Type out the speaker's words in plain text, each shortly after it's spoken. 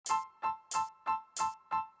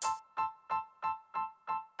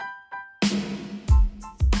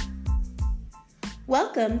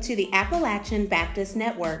Welcome to the Appalachian Baptist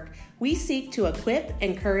Network. We seek to equip,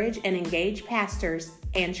 encourage, and engage pastors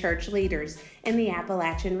and church leaders in the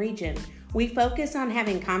Appalachian region. We focus on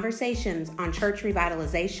having conversations on church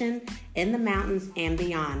revitalization in the mountains and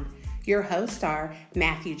beyond. Your hosts are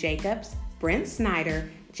Matthew Jacobs, Brent Snyder,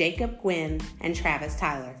 Jacob Gwynn, and Travis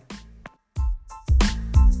Tyler.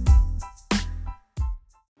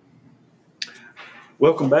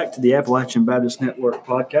 Welcome back to the Appalachian Baptist Network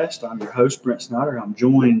podcast. I'm your host, Brent Snyder. I'm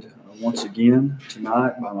joined once again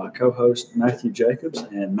tonight by my co-host, Matthew Jacobs.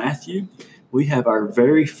 And Matthew, we have our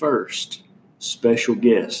very first special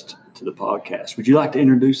guest to the podcast. Would you like to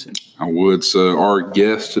introduce him? I would. So our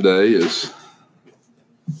guest today is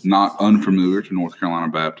not unfamiliar to North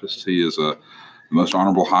Carolina Baptist. He is the Most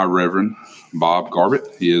Honorable High Reverend Bob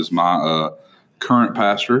Garbett. He is my current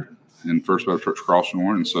pastor in First Baptist Church Crossing.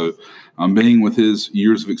 And so being with his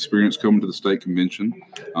years of experience coming to the state convention,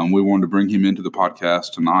 we wanted to bring him into the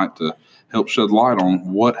podcast tonight to help shed light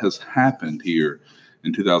on what has happened here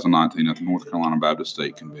in 2019 at the North Carolina Baptist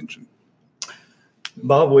State Convention.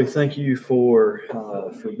 Bob, we thank you for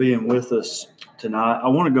being with us tonight. I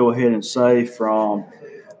want to go ahead and say from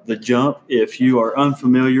the jump, if you are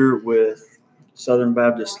unfamiliar with Southern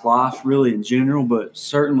Baptist life really in general, but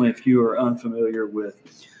certainly if you are unfamiliar with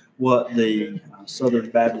what the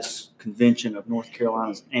Southern Baptist Convention of North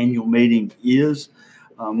Carolina's annual meeting is,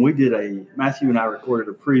 Matthew and I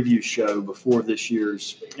recorded a preview show before this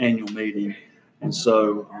year's annual meeting. And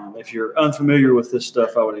so if you're unfamiliar with this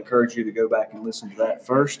stuff, I would encourage you to go back and listen to that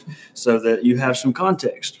first so that you have some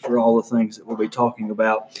context for all the things that we'll be talking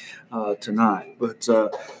about tonight. But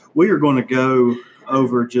we are going to go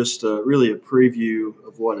over just really a preview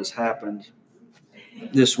of what has happened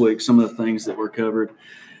this week, some of the things that were covered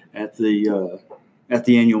at the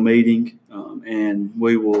annual meeting, and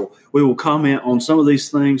we will comment on some of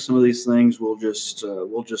these things. Some of these things we'll just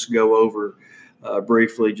go over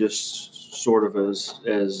briefly, just sort of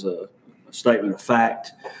as a statement of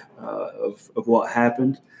fact of what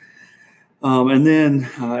happened, and then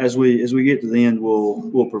as we get to the end,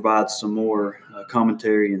 we'll provide some more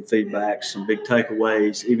commentary and feedback, some big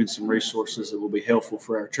takeaways, even some resources that will be helpful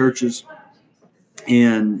for our churches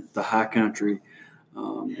in the High Country.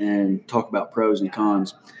 And talk about pros and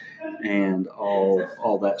cons and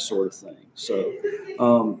all that sort of thing.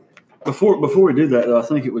 So before we do that, though, I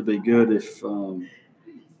think it would be good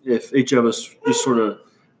if each of us just sort of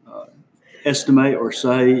estimate or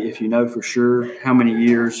say, if you know for sure, how many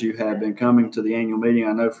years you have been coming to the annual meeting.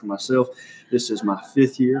 I know for myself, this is my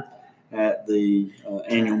 5th year at the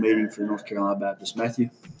annual meeting for North Carolina Baptist. Matthew?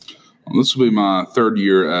 This will be my 3rd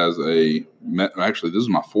year actually, this is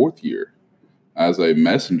my 4th year as a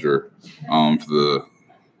messenger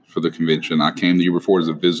for the convention. I came the year before as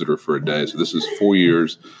a visitor for a day. So this is 4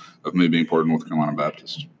 years of me being part of North Carolina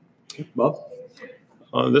Baptist. Bob?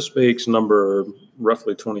 This makes number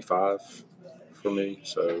roughly 25 for me.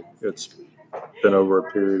 So it's been over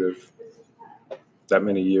a period of that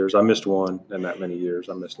many years. I missed one in that many years.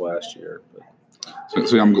 I missed last year. But.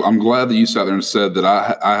 So I'm glad that you sat there and said that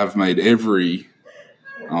I have made every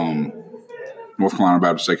North Carolina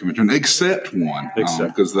Baptist State Convention, except one,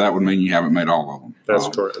 because that would mean you haven't made all of them. That's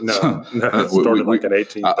correct. No, it started like in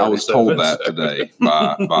 1837. I was told that today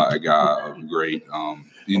by a guy of great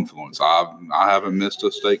influence. I haven't missed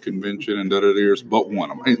a state convention in years, but one.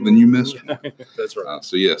 Then you missed one. That's right.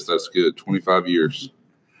 So yes, that's good. 25 years.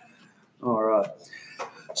 All right.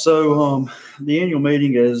 So the annual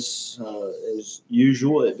meeting, as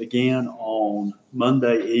usual, it began on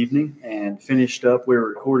Monday evening and finished up. We're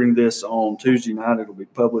recording this on Tuesday night. It'll be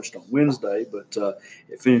published on Wednesday, but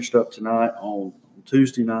it finished up tonight on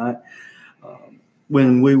Tuesday night.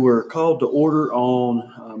 When we were called to order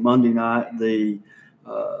on Monday night, the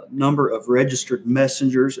number of registered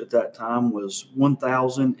messengers at that time was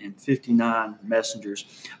 1,059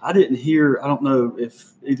 messengers. I didn't hear, I don't know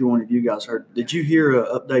if either one of you guys heard, did you hear an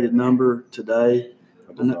updated number today?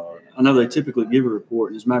 I know they typically give a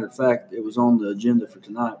report, and as a matter of fact, it was on the agenda for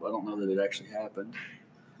tonight, but I don't know that it actually happened.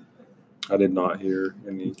 I did not hear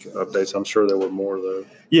any updates. I'm sure there were more, though.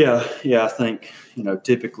 Yeah, I think,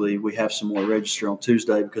 typically we have some more register on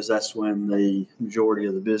Tuesday because that's when the majority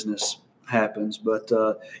of the business happens, but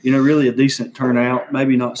really a decent turnout.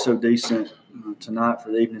 Maybe not so decent tonight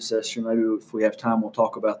for the evening session. Maybe if we have time, we'll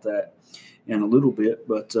talk about that in a little bit.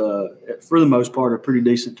 But for the most part, a pretty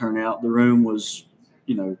decent turnout. The room was,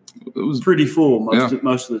 it was pretty full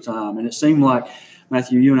most of the time, and it seemed like,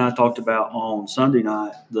 Matthew, you and I talked about on Sunday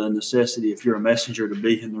night the necessity, if you're a messenger, to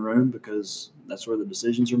be in the room because that's where the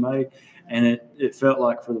decisions are made. And it felt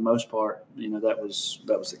like for the most part, that was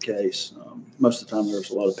the case. Most of the time there was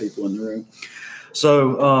a lot of people in the room.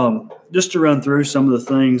 So just to run through some of the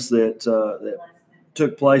things that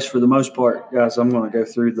took place for the most part, guys, I'm going to go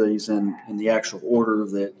through these in the actual order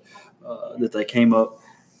that they came up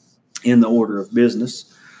in the order of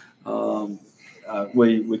business.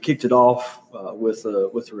 We kicked it off with a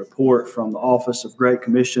report from the Office of Great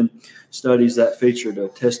Commission Studies that featured a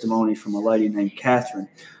testimony from a lady named Catherine,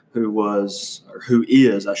 who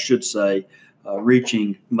is, I should say,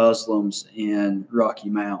 reaching Muslims in Rocky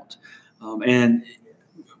Mount, and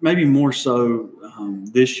maybe more so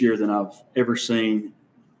this year than I have seen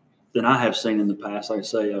in the past. Like I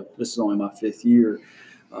say, this is only my 5th year,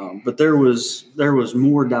 but there was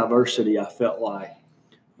more diversity, I felt like,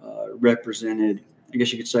 represented, I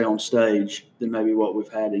guess you could say, on stage than maybe what we've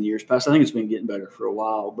had in years past. I think it's been getting better for a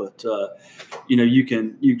while, but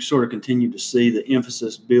you sort of continue to see the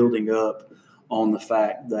emphasis building up on the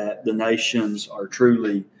fact that the nations are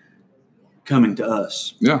truly coming to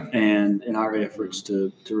us, and in our efforts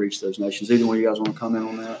to reach those nations. Either one of you guys want to comment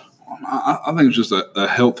on that? I think it's just a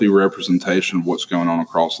healthy representation of what's going on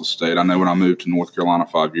across the state. I know when I moved to North Carolina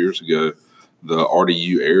 5 years ago, the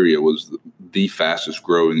RDU area was the fastest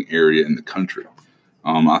growing area in the country.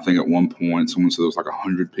 I think at one point someone said there was like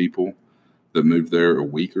 100 people that moved there a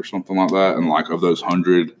week or something like that. And like of those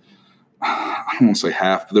 100, I don't want to say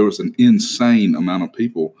half, but there was an insane amount of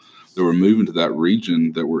people that were moving to that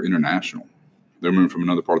region that were international. They're moving from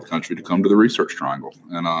another part of the country to come to the Research Triangle.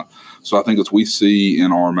 And so I think as we see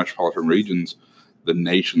in our metropolitan regions, the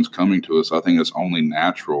nations coming to us, I think it's only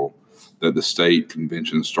natural that the state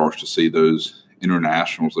convention starts to see those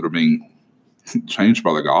internationals that are being changed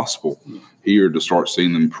by the gospel here, to start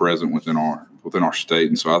seeing them present within our state.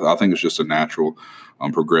 And so I think it's just a natural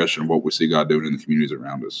progression of what we see God doing in the communities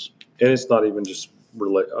around us. And it's not even just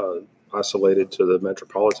isolated to the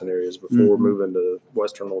metropolitan areas. Before moving to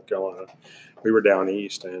Western North Carolina, we were down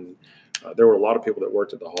east, and there were a lot of people that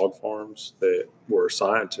worked at the hog farms that were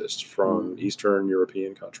scientists from Eastern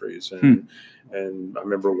European countries. And I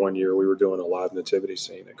remember one year we were doing a live nativity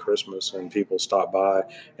scene at Christmas, and people stopped by.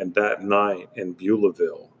 And that night in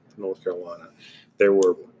Beulahville, North Carolina, there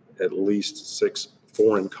were at least 6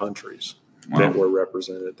 foreign countries that were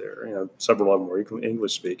represented there. Several of them were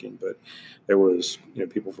English speaking, but there was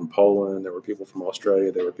people from Poland, there were people from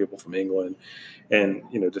Australia, there were people from England, and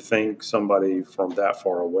to think somebody from that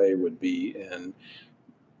far away would be in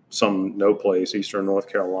no place, Eastern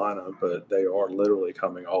North Carolina, but they are literally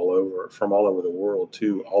coming from all over the world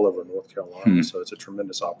to all over North Carolina. So it's a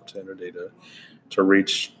tremendous opportunity to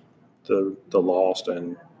reach the lost,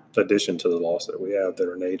 and in addition to the lost that we have that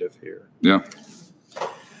are native here. Yeah.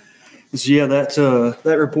 So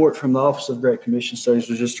that report from the Office of Great Commission Studies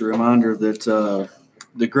was just a reminder that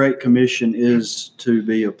the Great Commission is to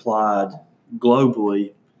be applied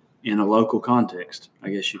globally in a local context, I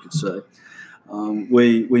guess you could say.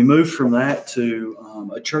 We moved from that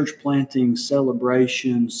to a church planting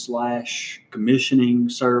celebration / commissioning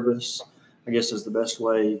service, I guess is the best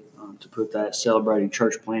way to put that, celebrating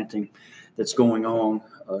church planting that's going on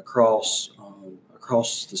across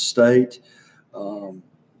the state.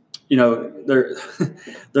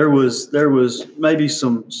 There was maybe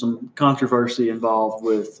some controversy involved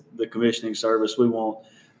with the commissioning service. We won't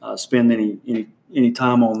spend any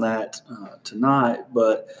time on that tonight,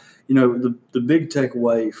 but the big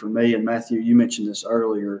takeaway for me, and Matthew, you mentioned this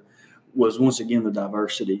earlier, was once again the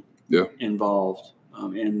diversity involved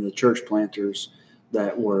in the church planters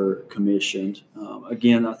that were commissioned.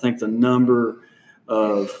 Again, I think the number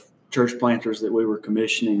of church planters that we were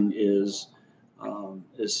commissioning is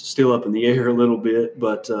still up in the air a little bit,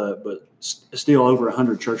 but still over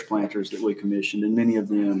 100 church planters that we commissioned, and many of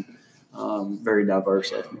them very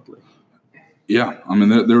diverse ethnically. Yeah, I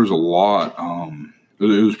mean, there was a lot. It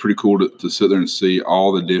was pretty cool to sit there and see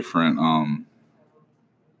all the different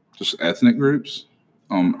just ethnic groups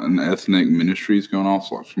and ethnic ministries going on,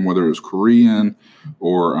 so from whether it was Korean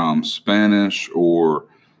or Spanish or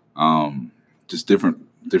just different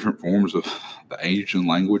forms of the Asian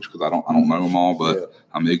language, because I don't know them all, but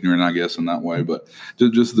I'm ignorant, I guess, in that way. But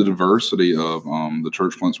just the diversity of the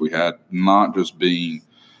church plants we had, not just being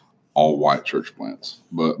all white church plants,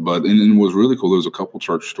 but and it was really cool. There was a couple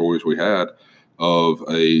church stories we had of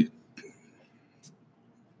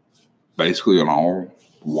basically an all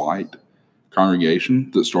white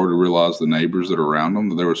congregation that started to realize the neighbors that are around them,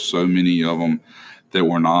 that there were so many of them that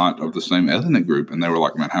were not of the same ethnic group, and they were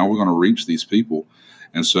like, man, how are we going to reach these people?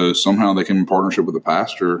 And so somehow they came in partnership with the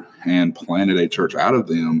pastor and planted a church out of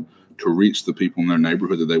them to reach the people in their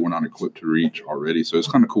neighborhood that they were not equipped to reach already. So it's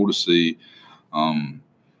kind of cool to see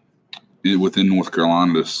within North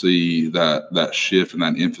Carolina, to see that shift and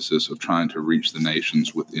that emphasis of trying to reach the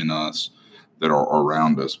nations within us that are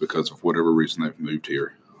around us because of whatever reason they've moved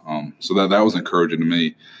here. So that was encouraging to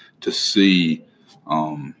me to see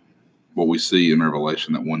what we see in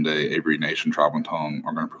Revelation, that one day every nation, tribe, and tongue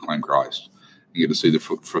are going to proclaim Christ. And get to see the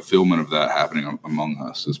fulfillment of that happening among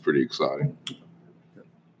us is pretty exciting.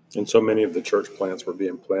 And so many of the church plants were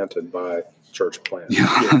being planted by church plants.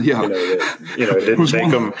 Yeah. It didn't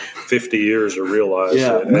take them 50 years to realize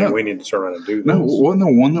that we need to turn around and do this. No, wasn't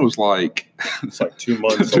there one that was like it's like 2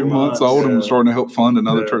 months, 2 months old and was starting to help fund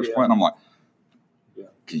another church plant? And I'm like,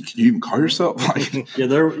 can you even call yourself? Like,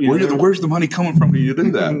 where's the money coming from to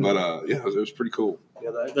do that? But it was pretty cool.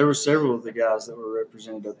 Yeah, there were several of the guys that were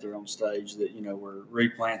represented up there on stage that were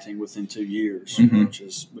replanting within 2 years, which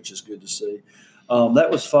is good to see. That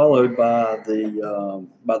was followed by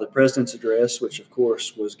the president's address, which of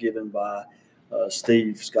course was given by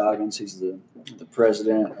Steve Scoggins. He's the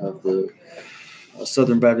president of the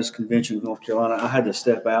Southern Baptist Convention of North Carolina. I had to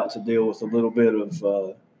step out to deal with a little bit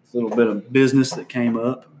of business that came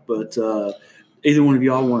up, but either one of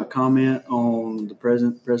y'all want to comment on the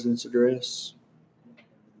president's address?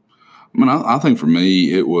 I mean, I think for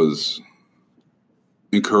me it was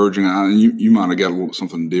encouraging. You might have got a little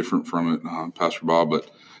something different from it, Pastor Bob,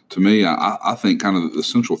 but to me, I think kind of the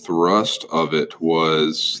central thrust of it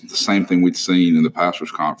was the same thing we'd seen in the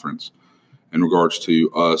pastors' conference in regards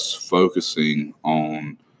to us focusing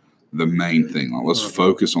on the main thing. Like, let's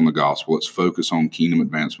focus on the gospel. Let's focus on kingdom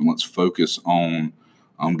advancement. Let's focus on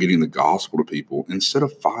getting the gospel to people instead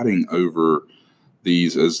of fighting over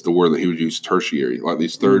these, as the word that he would use, tertiary, like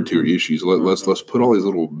these third tier issues. Let's put all these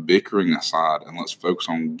little bickering aside and let's focus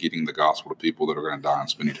on getting the gospel to people that are going to die and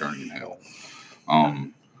spend eternity in hell.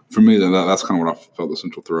 For me, that's kind of what I felt the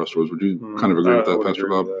central thrust was. Would you kind of agree with that, Pastor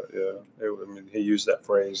Bob? Yeah. He used that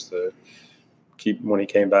phrase to when he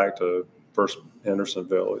came back to First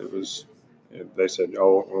Hendersonville. They said,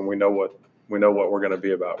 when we know what we're going to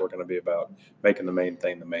be about, we're going to be about making the main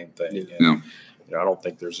thing the main thing. And, I don't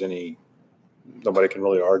think there's nobody can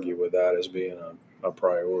really argue with that as being a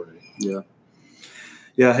priority. Yeah.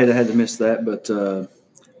 I had to miss that, but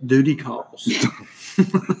duty calls.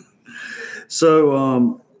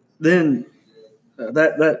 So then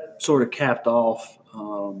that sort of capped off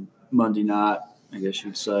Monday night, I guess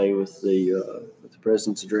you'd say, with the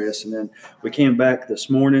president's address, and then we came back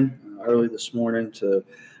early this morning to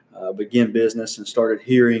begin business and started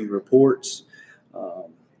hearing reports.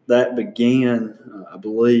 That began, I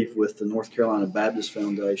believe, with the North Carolina Baptist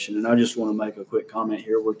Foundation. And I just want to make a quick comment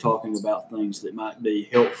here. We're talking about things that might be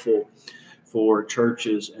helpful for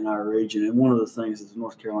churches in our region. And one of the things that the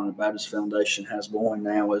North Carolina Baptist Foundation has going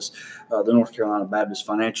now is the North Carolina Baptist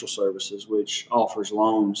Financial Services, which offers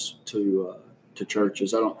loans to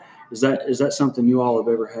churches. Is that something you all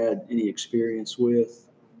have ever had any experience with?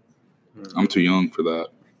 I'm too young for that.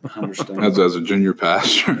 I understand. As a junior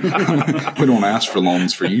pastor, we don't ask for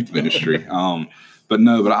loans for youth ministry. But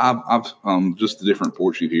I've just the different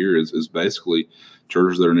reports you hear is basically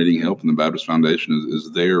churches that are needing help, and the Baptist Foundation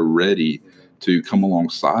is there ready to come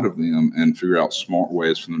alongside of them and figure out smart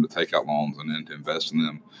ways for them to take out loans and then to invest in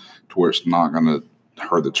them to where it's not going to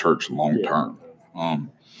hurt the church long term.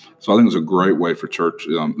 So I think it's a great way for church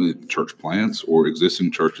plants or existing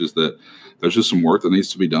churches that there's just some work that needs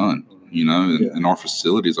to be done. In our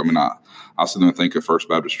facilities. I mean, I sit there and think of First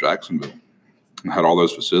Baptist Jacksonville. I had all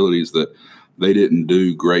those facilities that they didn't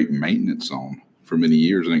do great maintenance on for many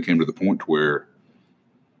years, and it came to the point where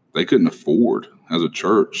they couldn't afford as a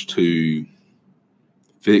church to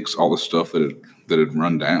fix all the stuff that had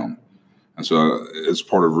run down. And so as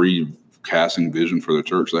part of recasting vision for the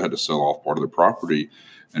church, they had to sell off part of the property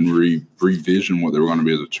and revision what they were going to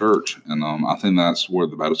be as a church. And I think that's where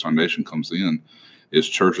the Baptist Foundation comes in. Is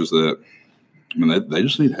churches that, they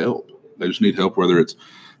just need help. They just need help, whether it's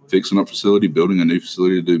fixing up facility, building a new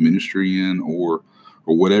facility to do ministry in, or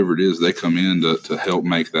whatever it is. They come in to help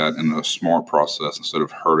make that in a smart process instead of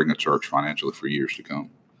hurting a church financially for years to come.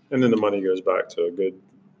 And then the money goes back to a good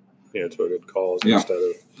cause instead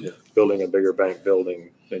of building a bigger bank building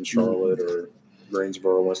in Charlotte or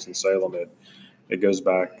Greensboro, Winston-Salem. It goes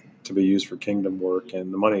back to be used for kingdom work,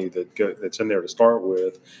 and the money that's in there to start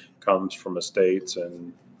with comes from estates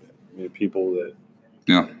and people that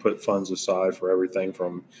put funds aside for everything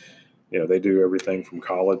from, they do everything from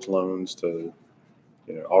college loans to,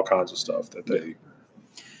 all kinds of stuff that they.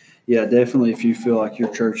 Yeah, definitely. If you feel like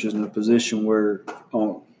your church is in a position where,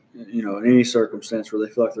 in any circumstance where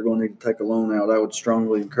they feel like they're going to need to take a loan out, I would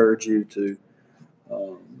strongly encourage you to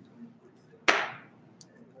go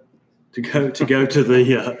to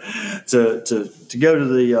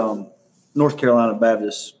the North Carolina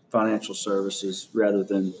Baptist Financial Services rather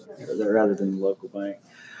than the local bank.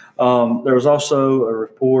 There was also a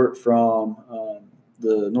report from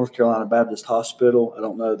the North Carolina Baptist Hospital. I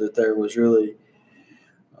don't know that there was really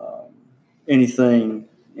anything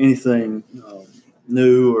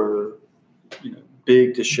new or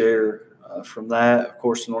big to share from that. Of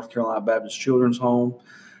course, the North Carolina Baptist Children's Home,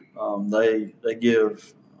 they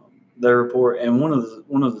give their report, and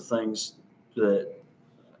one of the things that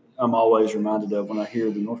I'm always reminded of when I hear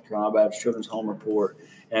the North Carolina Baptist Children's Home report,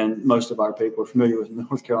 and most of our people are familiar with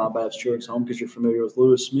North Carolina Baptist Children's Home because you're familiar with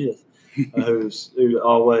Lewis Smith, who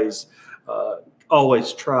always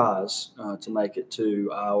tries to make it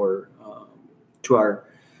to our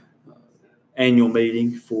annual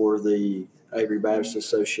meeting for the Avery Baptist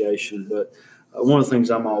Association. But one of the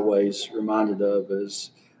things I'm always reminded of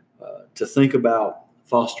is to think about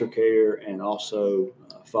foster care and also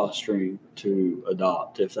fostering to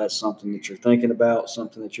adopt. If that's something that you're thinking about,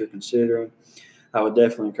 something that you're considering, I would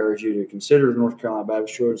definitely encourage you to consider the North Carolina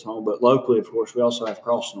Baptist Children's Home. But locally, of course, we also have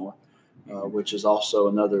Crossnor, which is also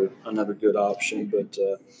another good option. But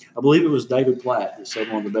I believe it was David Platt that said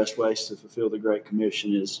one of the best ways to fulfill the Great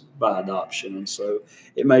Commission is by adoption. And so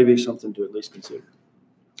it may be something to at least consider.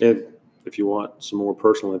 And if you want some more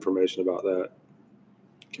personal information about that,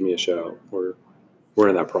 give me a shout. We're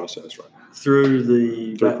in that process right now. Through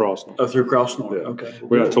Crossnor. Oh, through Crossnor. Yeah. Okay.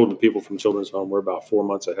 I told the people from Children's Home we're about 4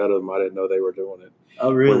 months ahead of them. I didn't know they were doing it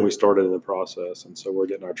Oh, really? when we started in the process, and so we're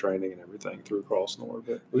getting our training and everything through Crossnor.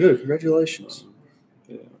 But Well, good. Congratulations.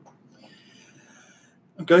 yeah.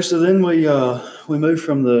 Okay, so then we moved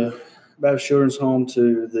from the Baptist Children's Home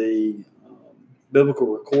to the Biblical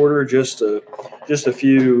Recorder. Just a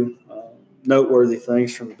few noteworthy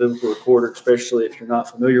things from the Biblical Recorder, especially if you're not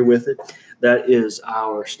familiar with it. That is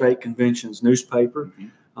our state convention's newspaper.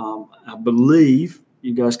 I believe,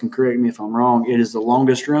 you guys can correct me if I'm wrong, it is the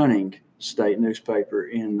longest running state newspaper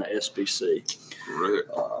in the SBC. Correct.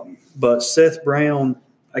 But Seth Brown,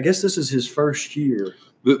 I guess this is his first year.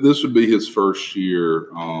 This would be his first year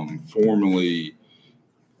formally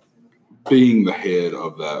being the head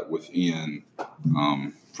of that within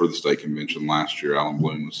for the state convention last year. Alan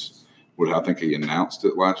Bloom I think he announced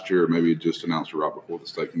it last year, or maybe he just announced it right before the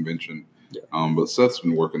state convention. Yeah. But Seth's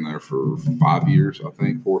been working there for 5 years, I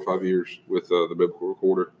think, 4 or 5 years with the Biblical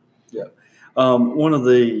Recorder. Yeah. One of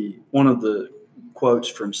the quotes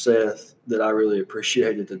from Seth that I really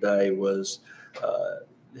appreciated today was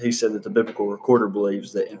he said that the Biblical Recorder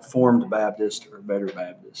believes that informed Baptists are better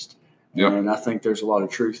Baptists. Yep. And I think there's a lot of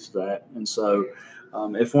truth to that. And so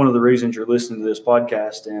if one of the reasons you're listening to this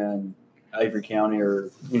podcast in Avery County or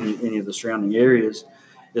any of the surrounding areas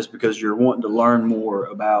is because you're wanting to learn more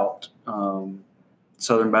about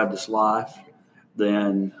Southern Baptist life,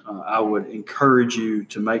 then I would encourage you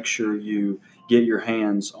to make sure you get your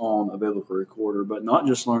hands on a Biblical Recorder, but not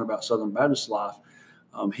just learn about Southern Baptist life.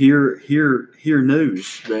 Hear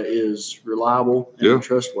news that is reliable and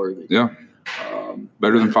trustworthy. Yeah,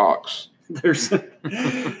 better than Fox.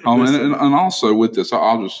 And also with this,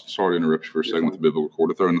 I'll just sorry to interrupt you for a second with the Biblical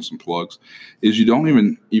Recorder, throwing in some plugs, is you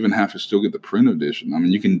don't even have to still get the print edition. I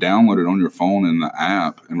mean, you can download it on your phone in the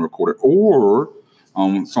app and record it. Or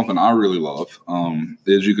something I really love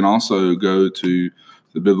is you can also go to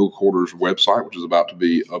the Biblical Recorder's website, which is about to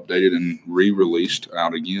be updated and re-released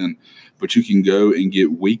out again. But you can go and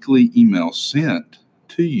get weekly emails sent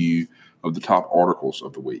to you of the top articles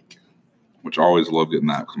of the week, which I always love getting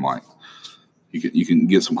that because I'm like, you can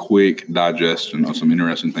get some quick digestion of some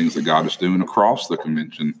interesting things that God is doing across the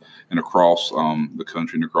convention and across the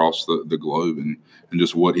country and across the globe and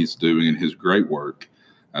just what he's doing in his great work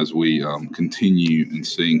as we continue and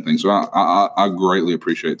seeing things. So I greatly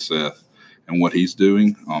appreciate Seth and what he's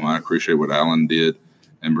doing. I appreciate what Alan did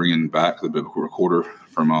and bringing back the Biblical Recorder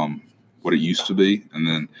from what it used to be. And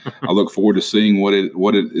then I look forward to seeing what it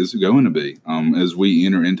is going to be as we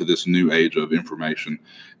enter into this new age of information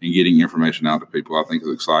and getting information out to people. I think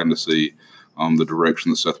it's exciting to see the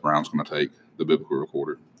direction that Seth Brown's going to take the Biblical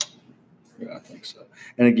Recorder. Yeah, I think so.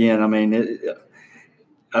 And again, I mean,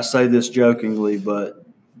 I say this jokingly, but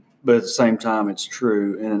at the same time, it's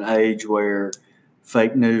true. In an age where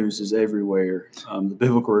fake news is everywhere, the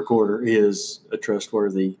Biblical Recorder is a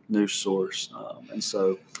trustworthy news source. And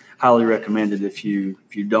so highly recommended if you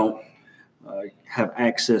don't have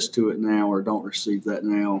access to it now or don't receive that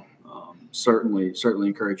now. Certainly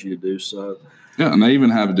encourage you to do so. Yeah, and they even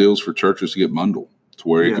have deals for churches to get bundled to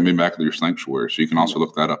where it can be back to your sanctuary. So you can also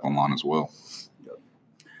look that up online as well. Yep.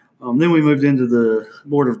 Then we moved into the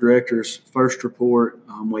Board of Directors' first report.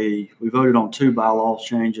 We voted on 2 bylaw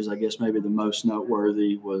changes. I guess maybe the most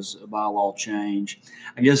noteworthy was a bylaw change.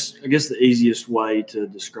 I guess the easiest way to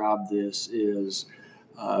describe this is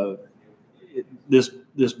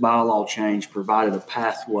this bylaw change provided a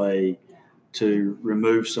pathway to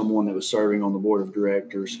remove someone that was serving on the board of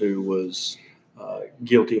directors who was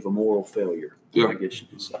guilty of a moral failure, Yeah. I guess you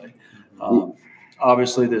could say.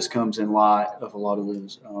 Obviously, this comes in light of a lot of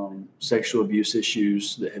those sexual abuse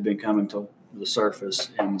issues that have been coming to the surface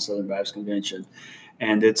in the Southern Baptist Convention,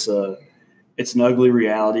 and it's an ugly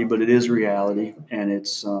reality, but it is a reality, and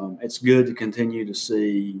it's good to continue to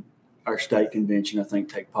see our state convention, I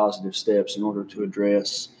think, take positive steps in order to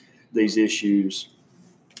address these issues,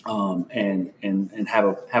 and have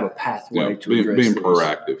a pathway to address being these.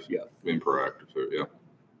 proactive. Yeah. Being proactive. So, yeah.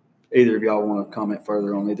 Either of y'all want to comment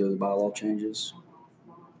further on either of the bylaw changes?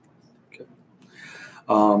 Okay.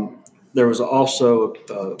 There was also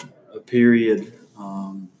a period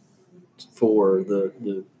for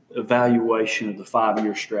the evaluation of the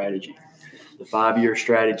 5-year strategy. The 5-year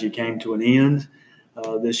strategy came to an end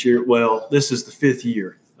this year. Well, this is the 5th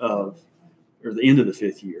year or the end of the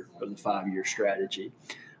 5th year of the 5-year strategy.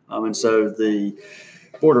 And so the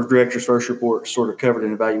Board of Directors' first report sort of covered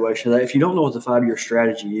an evaluation of that. If you don't know what the 5-year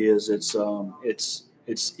strategy is, it's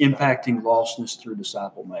impacting lostness through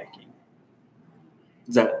disciple making.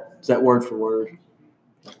 Is that word for word?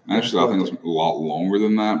 Actually, I think it's a lot longer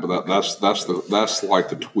than that, but that's like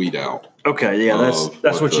the tweet out. Okay, yeah,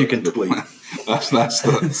 that's what you can tweet. That's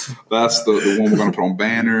the one we're going to put on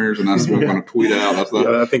banners, and that's the one we're going to tweet out. I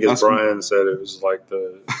think as Brian said, it was like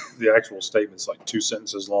the actual statement's like 2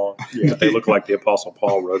 sentences long. Yeah. They look like the Apostle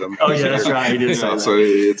Paul wrote them. Oh yeah, that's right. He did say that. So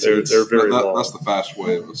they're very long. That's the fast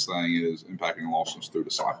way of saying it is impacting lostness through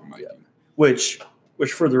disciple making. Yeah. Which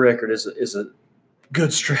for the record is a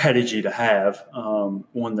good strategy to have,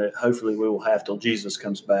 one that hopefully we will have till Jesus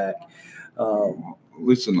comes back. At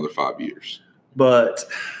least another 5 years. But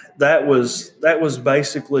that was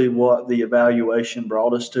basically what the evaluation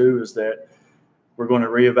brought us to, is that we're going to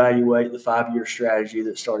reevaluate the 5-year strategy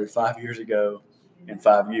that started 5 years ago in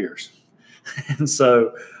 5 years. And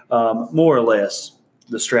so more or less,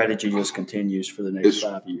 the strategy just continues for the next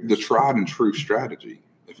 5 years. The tried and true strategy.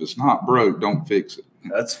 If it's not broke, don't fix it.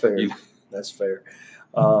 That's fair. That's fair.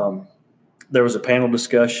 There was a panel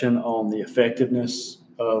discussion on the effectiveness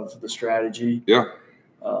of the strategy. Yeah.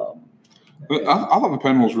 I thought the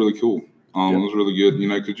panel was really cool. It was really good,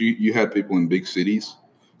 because you had people in big cities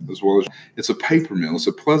as well as it's a paper mill. It's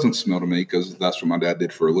a pleasant smell to me because that's what my dad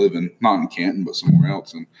did for a living, not in Canton, but somewhere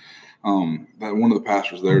else. And one of the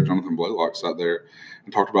pastors there, Jonathan Blaylock, sat there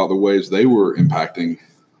and talked about the ways they were impacting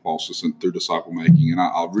lostness through disciple making. And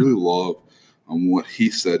I really love what he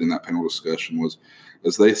said in that panel discussion was,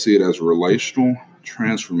 as they see it as relational,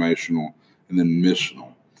 transformational, and then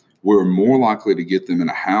missional. We're more likely to get them in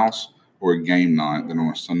a house or a game night than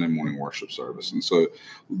on a Sunday morning worship service. And so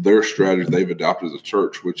their strategy they've adopted as a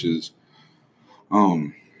church, which is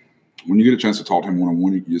when you get a chance to talk to him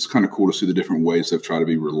one-on-one, it's kind of cool to see the different ways they've tried to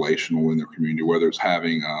be relational in their community, whether it's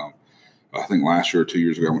having, I think last year or 2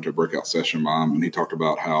 years ago, I went to a breakout session by him, and he talked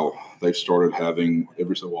about how they've started having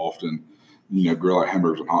every so often, grill out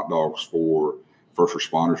hamburgers and hot dogs for first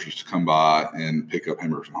responders just to come by and pick up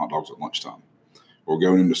hamburgers and hot dogs at lunchtime, or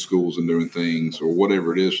going into schools and doing things, or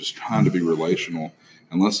whatever it is, just trying to be relational.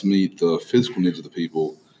 And let's meet the physical needs of the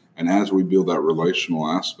people. And as we build that relational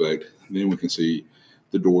aspect, then we can see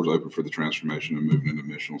the doors open for the transformation and moving into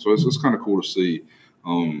missional. So it's kind of cool to see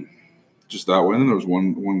just that way. And then there was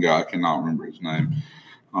one guy, I cannot remember his name,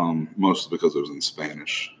 mostly because it was in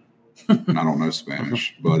Spanish. And I don't know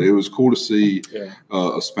Spanish, but it was cool to see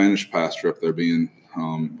a Spanish pastor up there being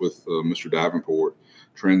with Mr. Davenport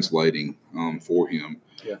translating for him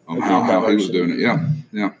how he was doing it.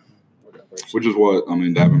 Yeah. Which is what,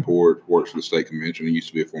 Davenport works for the state convention. He used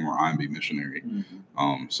to be a former IMB missionary.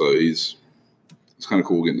 Mm-hmm. So it's kind of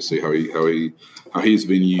cool getting to see how he's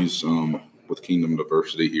being used with Kingdom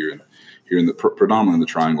Diversity here in the predominantly in the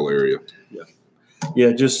Triangle area.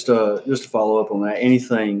 Yeah. Just to follow up on that,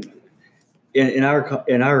 anything in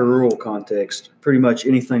our rural context, pretty much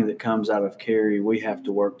anything that comes out of Cary, we have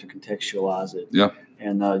to work to contextualize it. Yeah.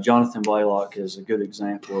 And Jonathan Blaylock is a good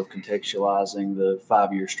example of contextualizing the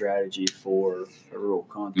 5-year strategy for a rural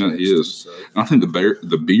context. Yeah, he is. So, and I think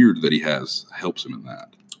the beard that he has helps him in that.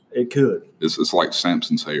 It could. It's like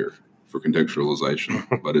Samson's hair for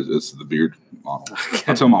contextualization, but it's the beard model.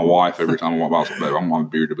 I tell my wife every time I walk by, I want my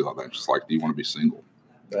beard to be like that. Just like, do you want to be single?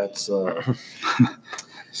 That's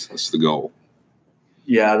that's the goal.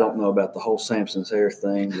 Yeah, I don't know about the whole Samson's hair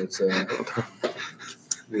thing, but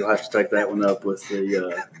you'll have to take that one up with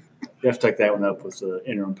the You have to take that one up with the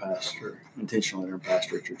interim pastor, intentional interim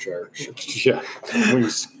pastor at your church. Yeah, we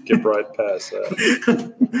skip right past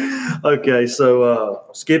that. Okay, so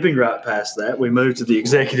skipping right past that, we moved to the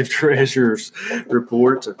executive treasurer's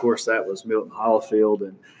report. Of course, that was Milton Hollifield,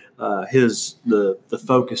 and the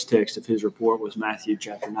focus text of his report was Matthew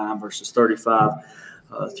chapter 9, verses 35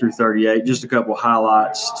 through 38. Just a couple of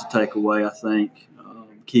highlights to take away, I think,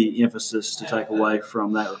 key emphasis to take away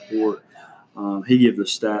from that report. He gave the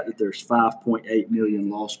stat that there's 5.8 million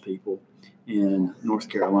lost people in North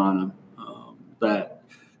Carolina. That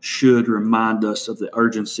should remind us of the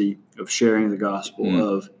urgency of sharing the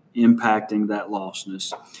gospel, of impacting that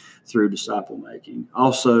lostness through disciple making.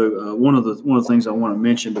 Also, one of the things I want to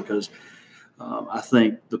mention, because I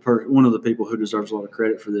think one of the people who deserves a lot of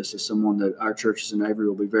credit for this is someone that our churches in Avery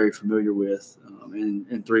will be very familiar with,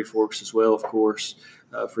 and Three Forks as well, of course,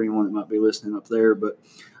 for anyone that might be listening up there. But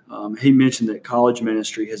he mentioned that college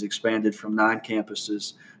ministry has expanded from 9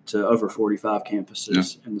 campuses to over 45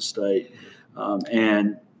 campuses in the state.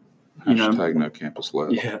 And Hashtag no campus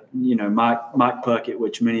left. Yeah, Mike Puckett,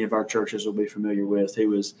 which many of our churches will be familiar with, he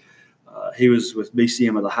was with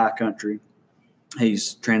BCM of the High Country.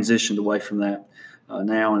 He's transitioned away from that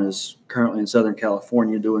now and is currently in Southern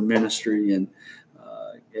California doing ministry and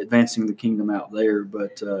advancing the kingdom out there.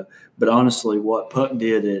 But honestly, what Puck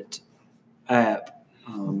did at App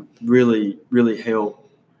really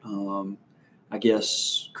helped, I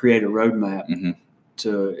guess, create a roadmap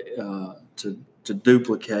to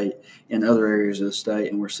duplicate in other areas of the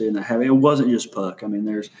state, and we're seeing that happen. It wasn't just Puck. I mean,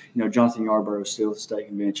 there's Jonathan Yarborough is still at the state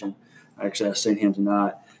convention. Actually, I've seen him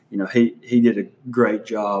tonight. He did a great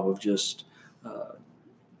job of just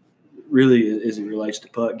really, as it relates to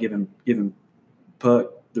Puck, giving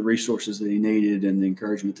Puck the resources that he needed and the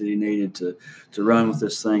encouragement that he needed to run with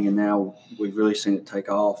this thing. And now we've really seen it take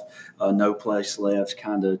off. No place left,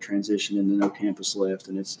 kind of transition into no campus left,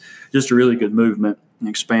 and it's just a really good movement in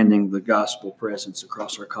expanding the gospel presence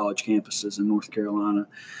across our college campuses in North Carolina.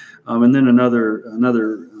 And then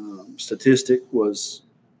another statistic was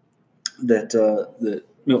that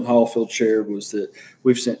Milton Hollifield shared was that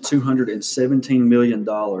we've sent $217 million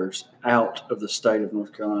out of the state of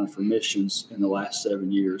North Carolina for missions in the last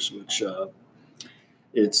 7 years, which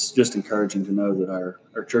it's just encouraging to know that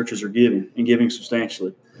our churches are giving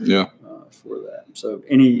substantially for that. So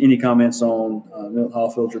any comments on Milton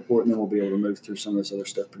Hollifield's report, and then we'll be able to move through some of this other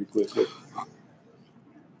stuff pretty quickly.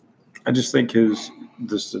 I just think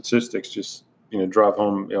the statistics just drive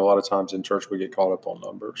home. A lot of times in church we get caught up on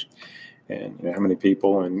numbers and how many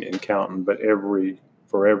people and counting, but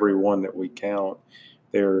for every one that we count,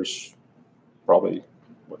 there's probably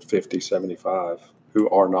 50, 75 who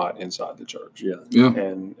are not inside the church. Yeah.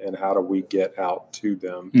 And how do we get out to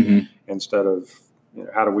them instead of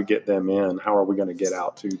how do we get them in? How are we going to get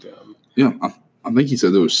out to them? Yeah, I think he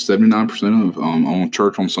said there was 79% of on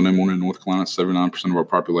church on Sunday morning in North Carolina. 79% of our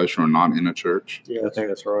population are not in a church. Yeah, I think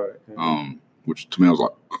that's right. Yeah. Which to me I was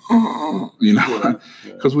like,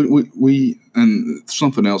 because we and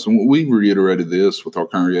something else, and we reiterated this with our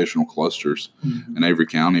congregational clusters in Avery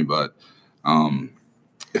County. But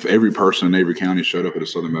if every person in Avery County showed up at a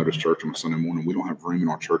Southern Baptist church on a Sunday morning, we don't have room in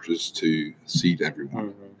our churches to seat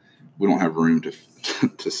everyone. We don't have room to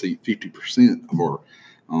seat 50% of our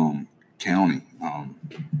county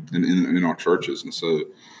in our churches, and so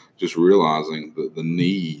just realizing that the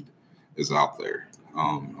need is out there.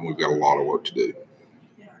 And we've got a lot of work to do.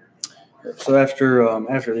 So after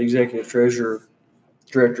the executive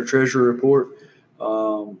director treasurer report,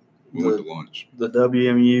 we went to lunch. The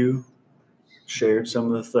WMU shared some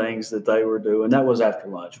of the things that they were doing. That was after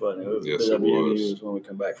lunch, wasn't it? Yes, the it WMU was. was when we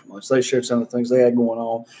come back from lunch. They shared some of the things they had going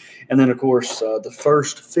on. And then, of course, the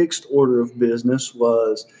first fixed order of business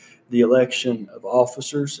was the election of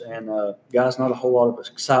officers. And, guys, not a whole lot of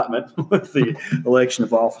excitement with the election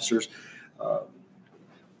of officers.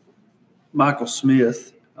 Michael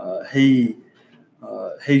Smith, he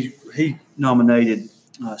nominated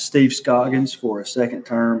Steve Scoggins for a second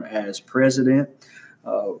term as president.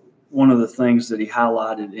 One of the things that he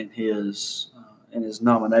highlighted in his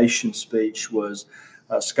nomination speech was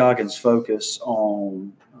Scoggins' focus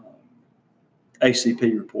on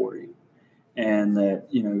ACP reporting, and that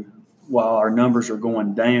while our numbers are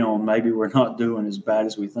going down, maybe we're not doing as bad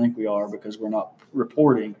as we think we are because we're not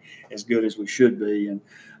reporting as good as we should be. And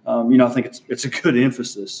I think it's a good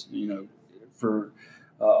emphasis. For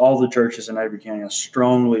all the churches in Avery County, I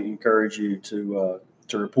strongly encourage you to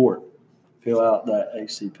report. Fill out that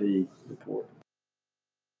ACP report.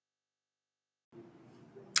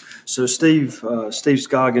 So Steve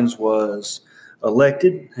Scoggins was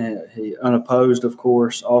elected. He unopposed, of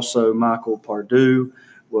course. Also, Michael Pardue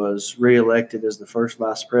was reelected as the first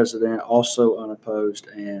vice president, also unopposed,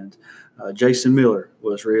 and Jason Miller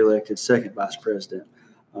was reelected second vice president,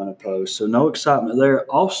 unopposed. So no excitement there.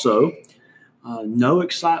 Also, no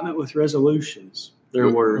excitement with resolutions. There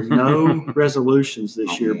were no resolutions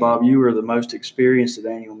this year. Bob, you were the most experienced at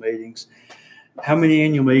annual meetings. How many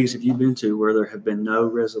annual meetings have you been to where there have been no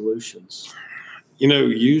resolutions?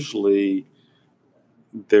 Usually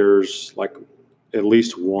there's like at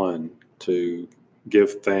least one to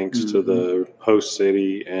give thanks to the host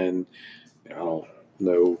city, and I don't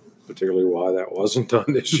know particularly why that wasn't done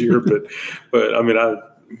this year, but I mean,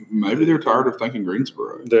 maybe they're tired of thanking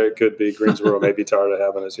Greensboro. There could be. Greensboro may be tired of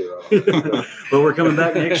having us here. But we're coming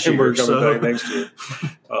back next year. We're coming back next year.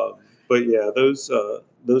 But yeah,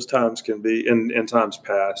 those times can be in times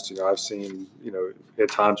past. I've seen at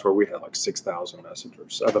times where we had like 6,000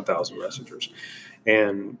 messengers, 7,000 messengers,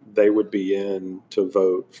 and they would be in to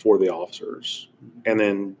vote for the officers, and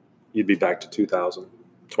then you'd be back to 2,000.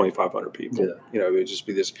 2,500 people. Yeah. It would just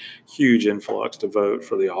be this huge influx to vote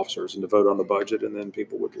for the officers and to vote on the budget, and then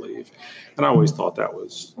people would leave. And I always thought that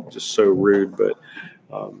was just so rude, but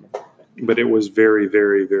it was very,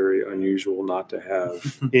 very, very unusual not to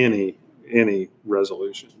have any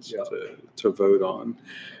resolutions to vote on.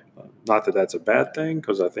 Not that that's a bad thing,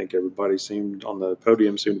 because I think everybody seemed on the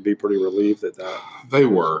podium to be pretty relieved that they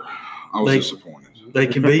were. I was disappointed. They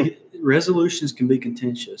can be. Resolutions can be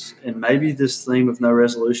contentious, and maybe this theme of no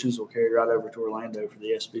resolutions will carry right over to Orlando for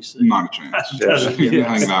the SBC. Not a chance.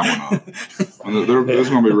 Hang that one up. There's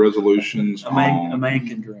going to be resolutions. A man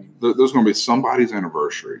can dream. There's going to be somebody's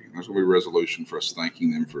anniversary. There's going to be a resolution for us thanking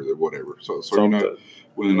them for the whatever. So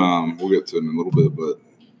when we'll get to it in a little bit, but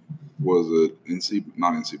was it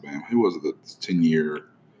not NC BAM? Who was it? The 10-year.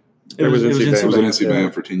 It was NC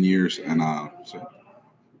BAM for 10 years, and so.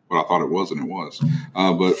 What I thought it was, and it was.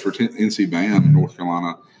 But for NC BAM, North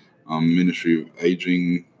Carolina Ministry of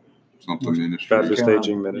Aging, ministry. Baptist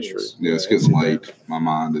Aging Ministry. Yeah, it's getting late. My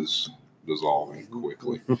mind is dissolving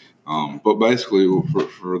quickly. But basically,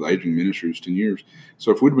 for the Aging Ministry, it was 10 years.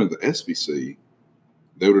 So if we'd been at the SBC,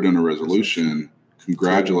 they would have done a resolution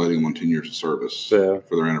congratulating them on 10 years of service for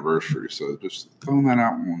their anniversary. So just throwing that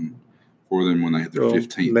out for them when they hit their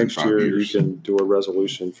 15th next in 5 year, years. You can do a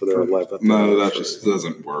resolution for their 11th. No, that just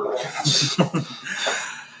doesn't work.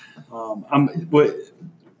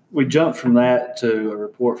 We jumped from that to a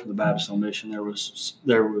report from the Baptist on Mission.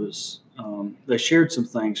 They shared some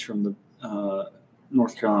things from the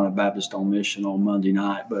North Carolina Baptist on Mission on Monday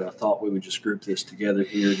night, but I thought we would just group this together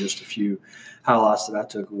here. Just a few highlights that I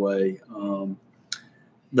took away.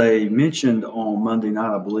 They mentioned on Monday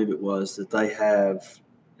night, I believe it was, that they have.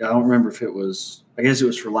 I don't remember if it was, I guess it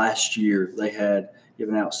was for last year, they had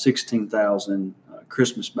given out 16,000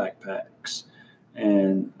 Christmas backpacks.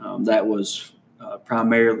 And that was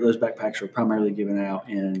those backpacks were primarily given out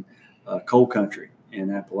in coal country in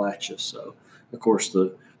Appalachia. So, of course,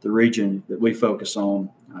 the region that we focus on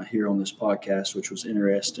here on this podcast, which was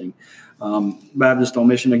interesting. Baptist on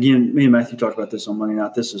Mission, again, me and Matthew talked about this on Monday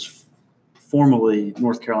night. This is formerly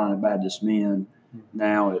North Carolina Baptist Men.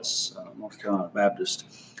 Now it's North Carolina Baptist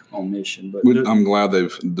on Mission. But I'm glad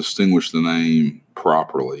they've distinguished the name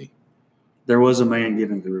properly. There was a man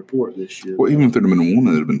giving the report this year. Well, even if there had been a woman,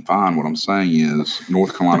 it would have been fine. What I'm saying is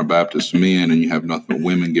North Carolina Baptist Men, and you have nothing but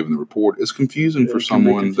women giving the report. It's confusing for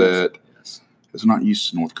someone that is not used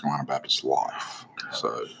to North Carolina Baptist life.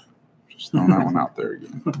 So just throwing that one out there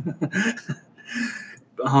again.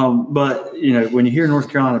 But, when you hear North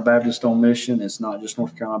Carolina Baptist on Mission, it's not just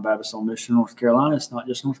North Carolina Baptist on Mission, North Carolina. It's not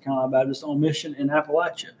just North Carolina Baptist on Mission in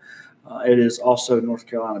Appalachia. It is also North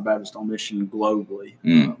Carolina Baptist on Mission globally,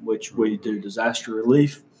 which we do disaster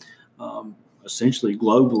relief, essentially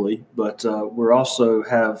globally. But we also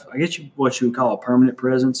have, I guess, what you would call a permanent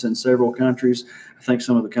presence in several countries. I think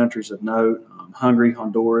some of the countries of note, Hungary,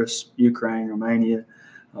 Honduras, Ukraine, Romania,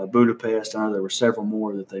 Budapest. I know there were several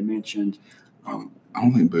more that they mentioned. I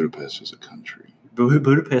don't think Budapest is a country.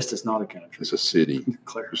 Budapest is not a country. It's a city.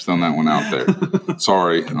 Clear. Just throwing that one out there.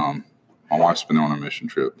 Sorry. My wife's been on a mission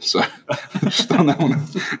trip, so just throwing that one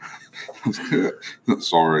out.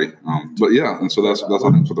 Sorry. But yeah, and so that's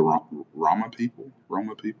I think for the Roma people.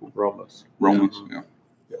 Romas, yeah.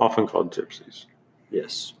 Often called gypsies.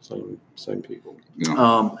 Yes. Same people.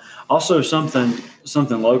 Yeah. Also something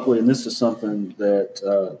locally, and this is something that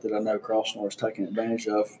I know Crossnor is taking advantage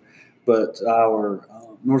of, but our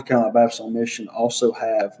North Carolina Baptist on Mission also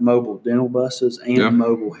have mobile dental buses and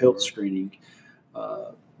mobile health screening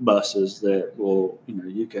buses that will,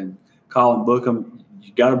 you can call and book them.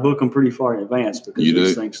 You got to book them pretty far in advance because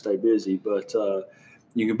these things stay busy. But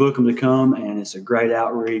you can book them to come, and it's a great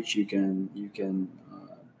outreach. You can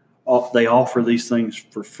they offer these things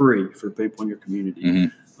for free for people in your community.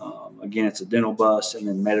 Mm-hmm. Again, it's a dental bus and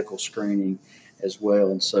then medical screening as well.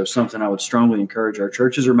 And so something I would strongly encourage our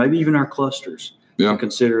churches or maybe even our clusters to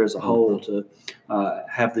consider as a whole to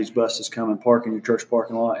have these buses come and park in your church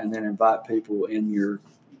parking lot and then invite people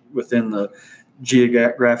within the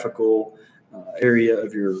geographical area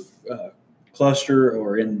of your cluster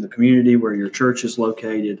or in the community where your church is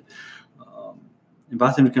located.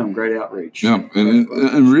 Invite them to come. Great outreach. Yeah,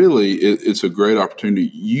 and really, it's a great opportunity.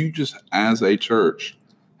 You just, as a church,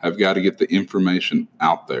 have got to get the information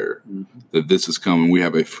out there that this is coming. We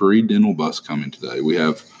have a free dental bus coming today. We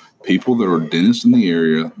have people that are dentists in the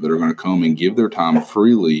area that are going to come and give their time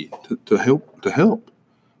freely to help.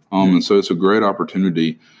 And so it's a great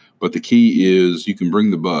opportunity. But the key is you can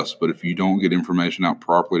bring the bus, but if you don't get information out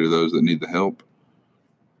properly to those that need the help,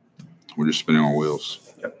 we're just spinning our wheels.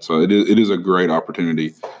 So it is a great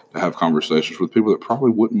opportunity to have conversations with people that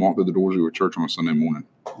probably wouldn't walk through the doors of your church on a Sunday morning.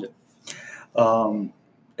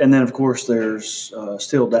 And then, of course, there's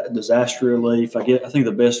still disaster relief. I think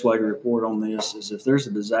the best way to report on this is if there's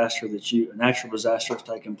a natural disaster has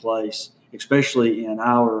taken place, especially in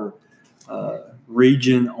our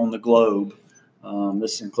region on the globe.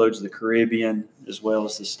 This includes the Caribbean as well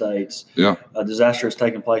as the States. Yeah. A disaster has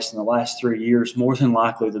taken place in the last 3 years. More than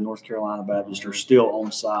likely, the North Carolina Baptists are still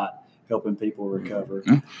on site helping people recover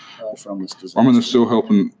from this disaster. I mean, they're still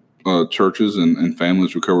helping churches and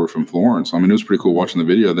families recover from Florence. I mean, it was pretty cool watching the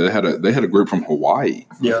video. They had a group from Hawaii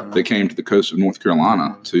that came to the coast of North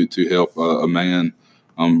Carolina to help a man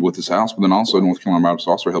with his house, but then also North Carolina Baptists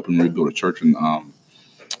also helping rebuild a church in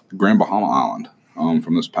Grand Bahama Island.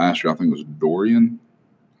 From this past year, I think it was Dorian,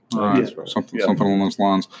 something along those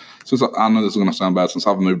lines. Since I know this is going to sound bad, since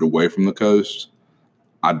I've moved away from the coast,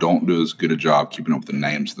 I don't do as good a job keeping up with the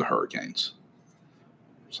names of the hurricanes.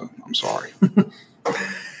 So I'm sorry. We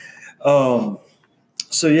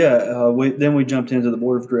jumped into the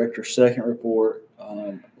board of directors' second report.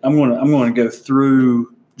 I'm going to go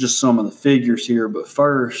through just some of the figures here, but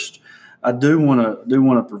first, I do want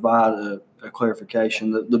to provide a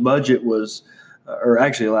clarification. The budget was. Or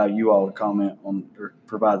actually allow you all to comment on or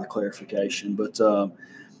provide the clarification. But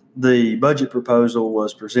the budget proposal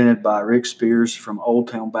was presented by Rick Spears from Old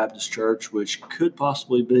Town Baptist Church, which could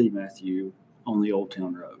possibly be, Matthew, on the Old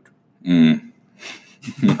Town Road.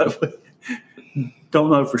 Don't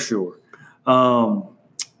know for sure.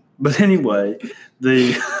 But anyway,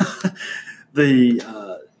 I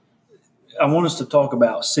want us to talk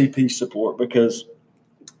about CP support because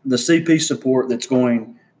the CP support that's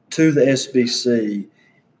going to the SBC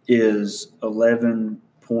is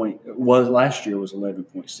last year was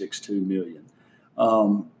 $11.62 million.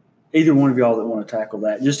 Either one of y'all that want to tackle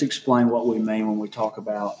that, just explain what we mean when we talk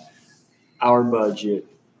about our budget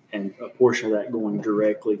and a portion of that going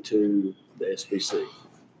directly to the SBC.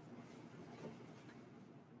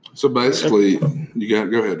 So basically, go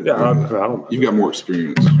ahead. Yeah, I don't know. You've got more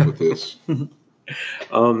experience with this.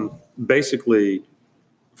 Basically,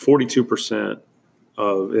 42%.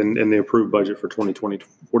 In the approved budget for 2020,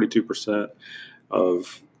 42%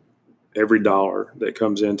 of every dollar that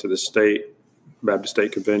comes into the Baptist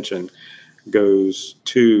State Convention goes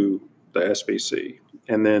to the SBC.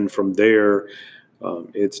 And then from there,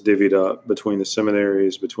 it's divvied up between the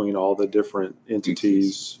seminaries, between all the different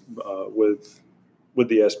entities with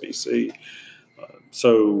the SBC.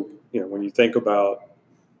 So, when you think about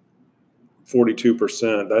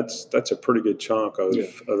 42%, that's a pretty good chunk of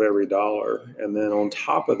every dollar. And then on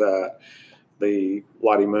top of that, the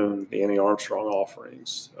Lottie Moon, the Annie Armstrong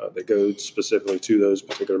offerings that go specifically to those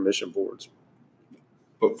particular mission boards.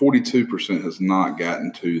 But 42% has not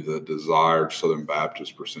gotten to the desired Southern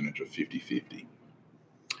Baptist percentage of 50-50.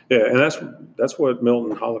 Yeah, and that's what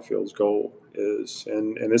Milton Hollifield's goal is.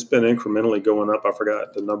 And it's been incrementally going up. I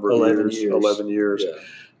forgot the number of 11 years. Yeah.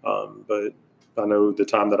 But I know the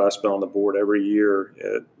time that I spent on the board every year,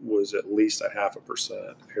 it was at least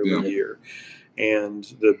 0.5% every year. And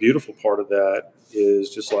the beautiful part of that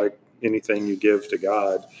is just like anything you give to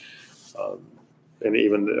God, and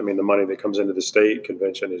even, the money that comes into the state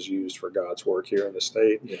convention is used for God's work here in the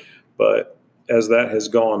state. Yeah. But as that has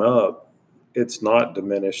gone up, it's not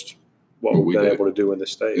diminished what we've been able to do in the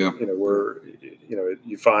state. Yeah.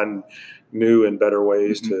 You find new and better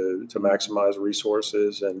ways to maximize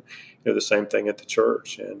resources, and the same thing at the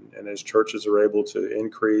church. And as churches are able to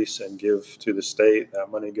increase and give to the state,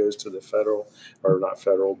 that money goes to the federal, or not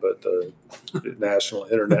federal, but the national,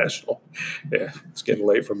 international. Yeah, it's getting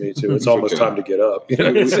late for me too. It's almost time to get up.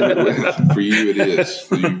 For you, it is.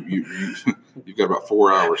 You've got about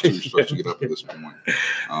 4 hours till you're supposed to get up at this point.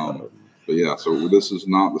 But yeah, so this is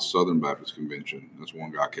not the Southern Baptist Convention, as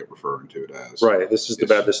one guy kept referring to it as. Right. This is the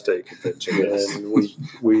Baptist State Convention, and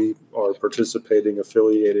we are participating,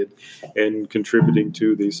 affiliated, and contributing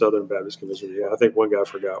to the Southern Baptist Convention. Yeah, I think one guy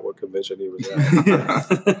forgot what convention he was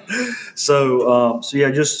at. So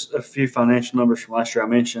yeah, just a few financial numbers from last year. I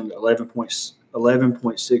mentioned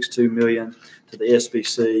 11.62 million to the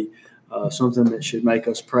SBC. Something that should make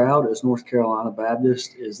us proud as North Carolina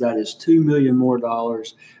Baptist is that is $2 million more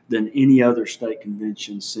than any other state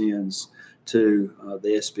convention sends to the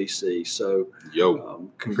SBC. So,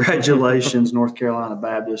 congratulations, North Carolina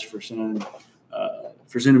Baptist, for sending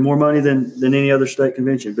more money than any other state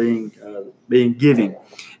convention being giving,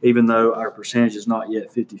 even though our percentage is not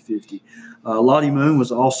yet 50-50. Lottie Moon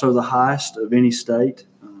was also the highest of any state.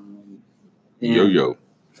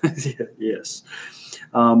 Yes.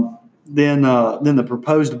 Then the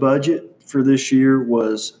proposed budget for this year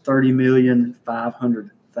was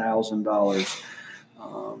 $30,500,000.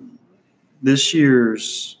 This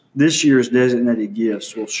year's designated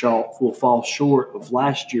gifts will fall short of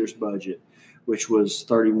last year's budget, which was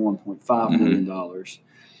 $31.5 million,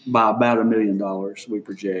 by about $1 million we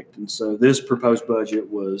project. And so this proposed budget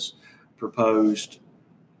was proposed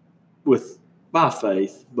by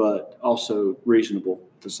faith, but also reasonable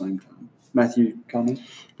at the same time. Matthew, comment?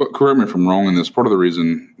 But correct me if I'm wrong in this. Part of the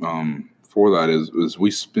reason for that is we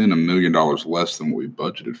spent $1 million less than what we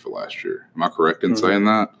budgeted for last year. Am I correct in saying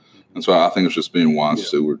that? And so I think it's just being wise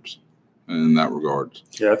stewards in that regards.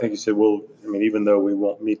 Yeah, I think he said, even though we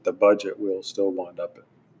won't meet the budget, we'll still wind up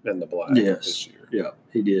in the black this year. Yeah,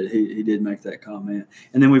 he did. He did make that comment.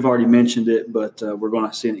 And then we've already mentioned it, but we're going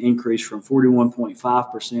to see an increase from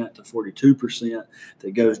 41.5% to 42%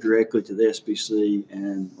 that goes directly to the SBC.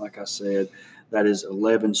 And like I said, that is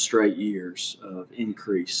 11 straight years of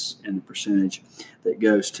increase in the percentage that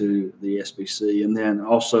goes to the SBC. And then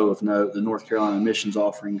also of note, the North Carolina Missions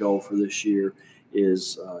Offering goal for this year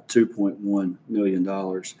is $2.1 million.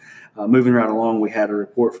 Moving right along, we had a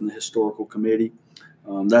report from the Historical Committee.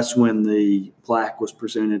 That's when the plaque was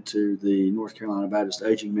presented to the North Carolina Baptist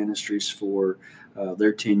Aging Ministries for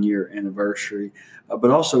their 10-year anniversary. But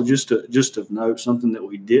also just of note, something that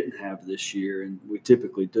we didn't have this year, and we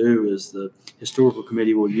typically do, is the Historical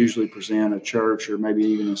Committee will usually present a church or maybe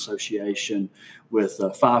even an association with a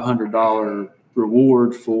 $500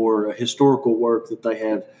 reward for historical work that they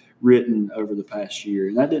have written over the past year.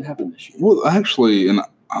 And that didn't happen this year. Well, actually, and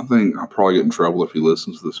I think I'll probably get in trouble if he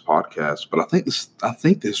listens to this podcast, but I think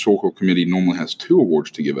the Historical Committee normally has 2 awards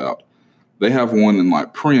to give out. They have one in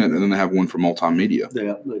print, and then they have one for multimedia.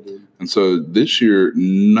 Yeah, they do. And so this year,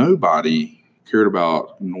 nobody cared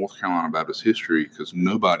about North Carolina Baptist history because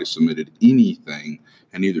nobody submitted anything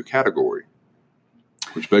in either category.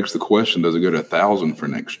 Which begs the question: does it go to 1,000 for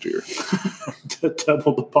next year? To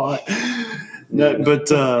double the pot. No, but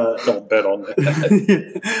don't bet on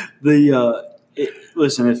that.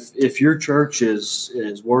 Listen, if your church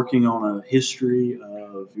is working on a history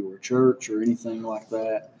of your church or anything like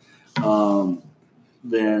that,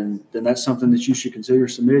 then that's something that you should consider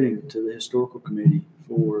submitting to the Historical Committee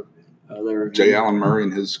for their review. J. Allen Murray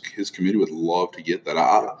and his committee would love to get that.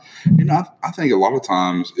 I think a lot of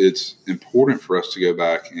times it's important for us to go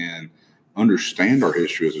back and understand our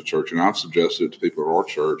history as a church, and I've suggested it to people at our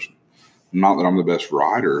church. Not that I'm the best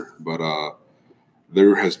writer, but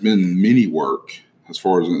there has been many work as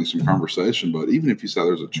far as in some conversation. But even if you said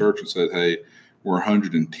there's a church and said, hey, we're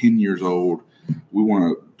 110 years old, we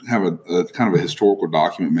want to have a kind of a historical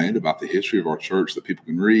document made about the history of our church that people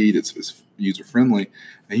can read. It's user friendly,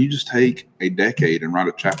 and you just take a decade and write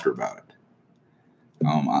a chapter about it.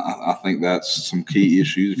 I think that's some key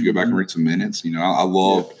issues. If you go back and read some minutes, I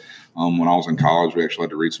loved when I was in college, we actually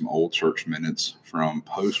had to read some old church minutes from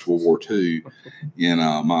post World War II in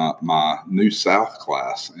my New South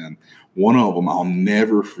class, and one of them I'll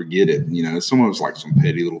never forget it. Some of it was like some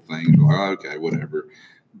petty little things, like, okay, whatever.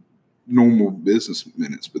 Normal business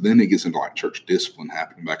minutes, but then it gets into church discipline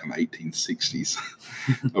happening back in the 1860s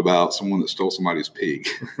about someone that stole somebody's pig,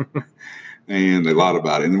 and they lied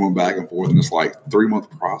about it, and then went back and forth, and it's 3-month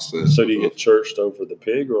process. So do you get churched over the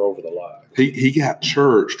pig or over the lie? He got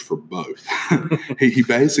churched for both. he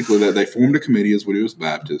basically they formed a committee as when he was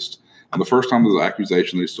Baptist. And the first time there was an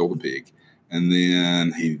accusation that he stole the pig, and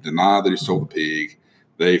then he denied that he stole the pig.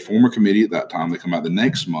 They form a committee at that time. They come out the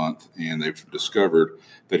next month, and they've discovered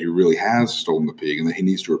that he really has stolen the pig and that he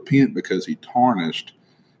needs to repent because he tarnished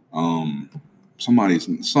something.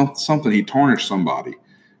 He tarnished somebody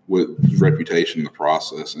with his reputation in the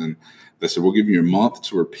process. And they said, we'll give you a month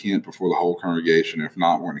to repent before the whole congregation. If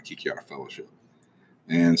not, we're going to kick you out of fellowship.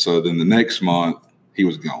 And so then the next month, he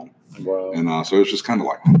was gone. Wow. And so it was just kind of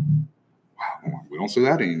We don't see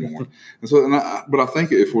that anymore. And so, but I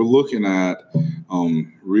think if we're looking at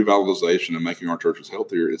revitalization and making our churches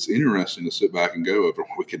healthier, it's interesting to sit back and go,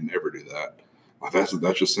 we could never do that. Like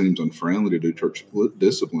that just seems unfriendly to do church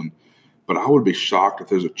discipline. But I would be shocked if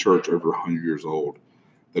there's a church over 100 years old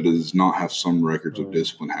that does not have some records of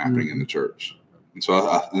discipline happening in the church. And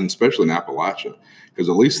so, and especially in Appalachia, because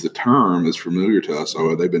at least the term is familiar to us.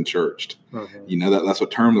 Oh, they've been churched. That's a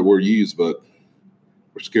term that we're used, but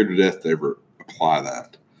we're scared to death to ever apply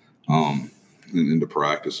that into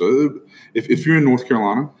practice. So if you're in North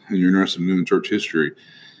Carolina and you're interested in doing church history,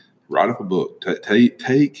 write up a book.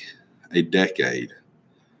 Take a decade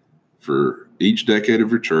for each decade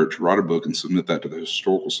of your church, write a book and submit that to the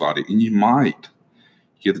Historical Society, and you might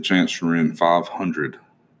get the chance to win $500.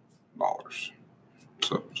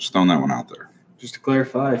 So just throwing that one out there. Just to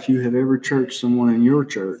clarify, if you have ever churched someone in your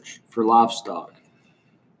church for livestock,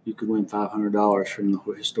 you could win $500 from the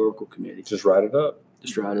historical committee. Just write it up.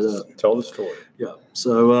 Just write it up. Tell the story. Yeah.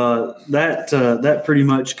 So that pretty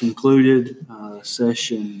much concluded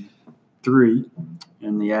session 3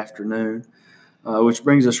 in the afternoon, which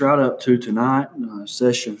brings us right up to tonight,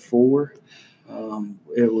 session 4.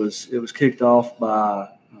 It was kicked off by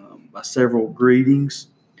several greetings.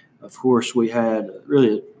 Of course, we had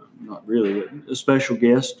a special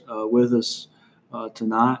guest with us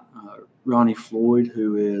tonight, Ronnie Floyd,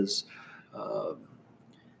 who is, I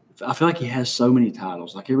feel like he has so many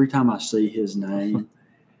titles. Like every time I see his name,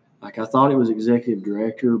 like I thought it was executive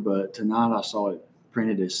director, but tonight I saw it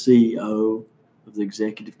printed as CEO of the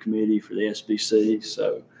executive committee for the SBC.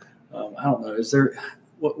 So I don't know. Is there,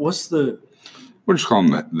 what's the? We'll just call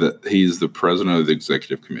him that he's the president of the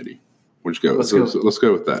executive committee. Let's go with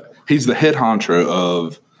that. He's the head honcho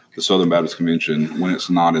of the Southern Baptist Convention when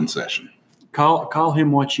it's not in session. Call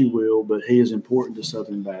him what you will, but he is important to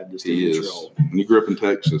Southern Baptist. He is. And he grew up in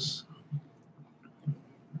Texas.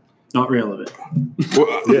 Not relevant.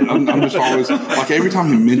 Well, I'm just always like every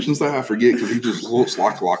time he mentions that, I forget because he just looks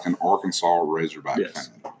like an Arkansas Razorback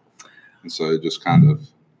fan, and so it just kind of.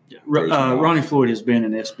 Yeah. Ronnie Floyd has been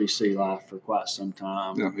in SBC life for quite some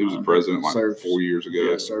time. Yeah, he was the president 4 years ago.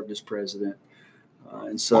 Yeah, served as president,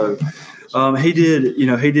 and so he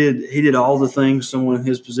did all the things someone in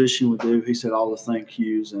his position would do. He said all the thank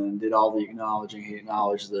yous and did all the acknowledging. He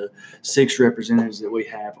acknowledged the 6 representatives that we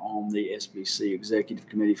have on the SBC Executive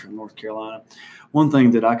Committee from North Carolina. One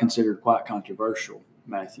thing that I consider quite controversial,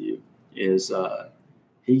 Matthew, is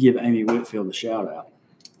he gave Amy Whitfield a shout out.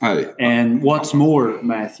 Hey. And what's more,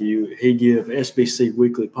 Matthew, he gave SBC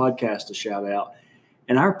Weekly Podcast a shout out,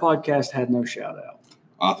 and our podcast had no shout out.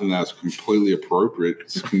 I think that's completely appropriate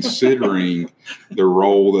considering the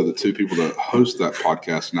role that the 2 people that host that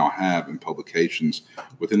podcast now have in publications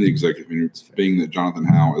within the executive community, being that Jonathan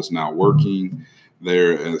Howe is now working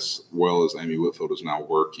there as well as Amy Whitfield is now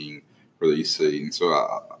working for the EC. And so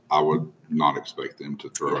I would not expect them to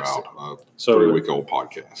throw out a 3-week-old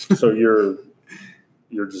podcast. So you're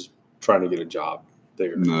just trying to get a job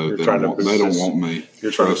there. No, they don't want me.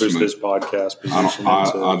 You're trying to boost this podcast position.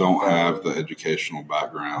 I don't have the educational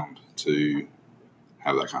background to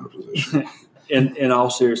have that kind of position. In all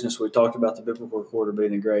seriousness, we talked about the Biblical Recorder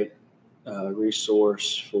being a great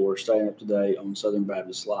resource for staying up to date on Southern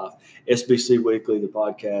Baptist life. SBC Weekly, the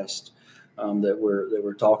podcast that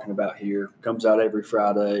we're talking about here, comes out every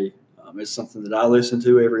Friday. It's something that I listen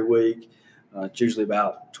to every week. It's usually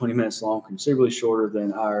about 20 minutes long, considerably shorter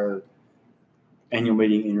than our annual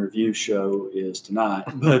meeting and review show is tonight.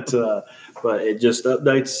 But it just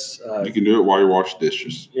updates. You can do it while you wash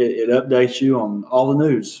dishes. It updates you on all the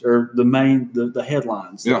news or the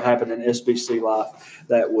headlines that happen in SBC life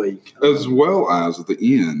that week. As well as at the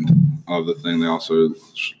end of the thing, they also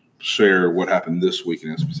share what happened this week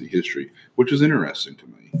in SBC history, which is interesting to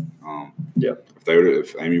me.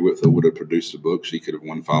 If Amy Whitfield would have produced a book, she could have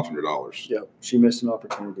won $500. Yeah, she missed an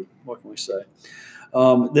opportunity. What can we say?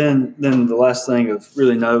 Then the last thing of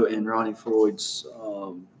really note in Ronnie Floyd's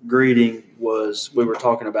greeting was we were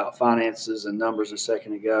talking about finances and numbers a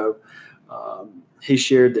second ago. He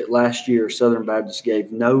shared that last year Southern Baptist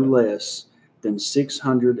gave no less than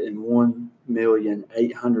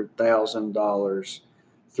 $601,800,000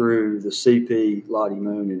 through the CP, Lottie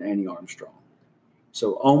Moon, and Annie Armstrong.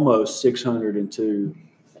 So almost 602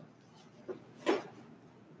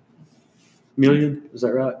 million. Is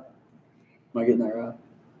that right? Am I getting that right? I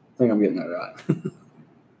think I'm getting that right.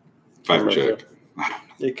 Fact check.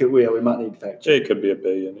 It could. We might need to fact check. It could be a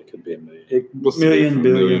billion. It could be a million.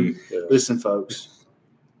 Billion. Yeah. Listen, folks.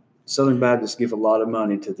 Southern Baptists give a lot of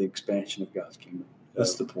money to the expansion of God's kingdom.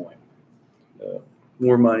 That's the point.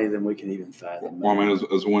 More money than we can even fathom. Well, I mean,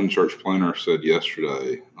 as one church planner said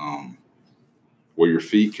yesterday, Where your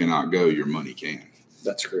feet cannot go, your money can.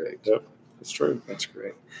 That's correct. Yep, that's true. That's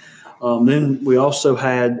correct. Then we also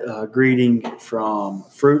had a greeting from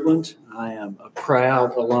Fruitland. I am a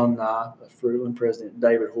proud alumni of Fruitland. President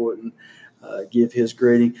David Horton give his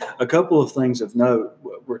greeting. A couple of things of note.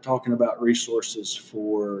 We're talking about resources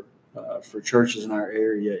for churches in our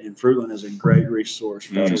area, and Fruitland is a great resource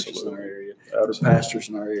for churches in our area, for pastors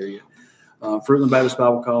in our area. Fruitland Baptist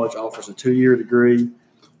Bible College offers a 2-year degree.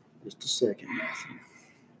 Just a second, Matthew.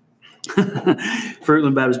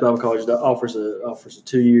 Fruitland Baptist Bible College offers a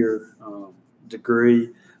 2-year degree.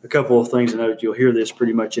 A couple of things to note: you'll hear this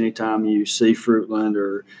pretty much anytime you see Fruitland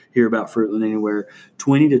or hear about Fruitland anywhere.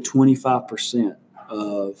 20 to 25%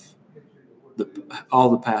 of all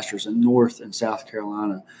the pastors in North and South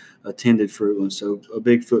Carolina attended Fruitland, so a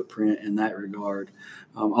big footprint in that regard.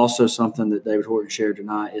 Also, something that David Horton shared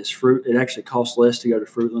tonight is it actually costs less to go to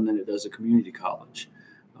Fruitland than it does a community college.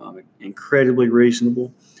 Incredibly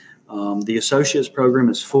reasonable. The associates program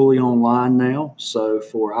is fully online now, so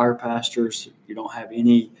for our pastors, you don't have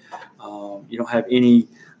any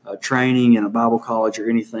training in a Bible college or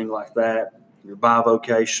anything like that. You're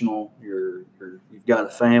bivocational. You've got a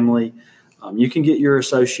family. You can get your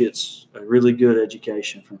associates a really good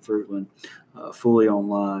education from Fruitland, fully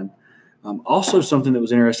online. Also, something that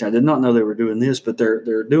was interesting, I did not know they were doing this, but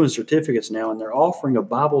they're doing certificates now, and they're offering a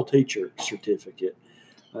Bible teacher certificate.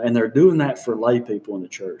 And they're doing that for lay people in the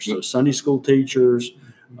church. So Sunday school teachers,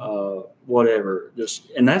 whatever.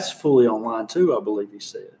 And that's fully online too, I believe he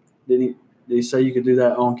said. Did he say you could do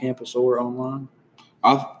that on campus or online?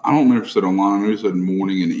 I don't remember if he said online. I know he said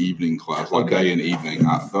morning and evening class, like Okay. day and evening.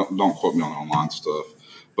 Don't quote me on the online stuff.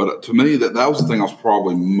 But to me, that was the thing I was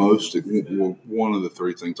probably one of the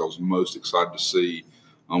 3 things I was most excited to see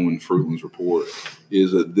when Fruitland's report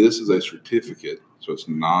is that this is a certificate. So it's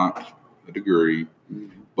not a degree.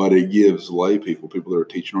 But it gives lay people that are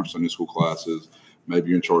teaching our Sunday school classes, maybe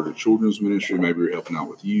you're in charge of children's ministry, maybe you're helping out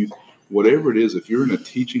with youth, whatever it is, if you're in a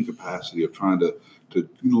teaching capacity of trying to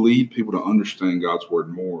lead people to understand God's word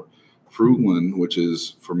more, Fruitland, which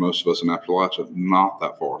is for most of us in Appalachia, not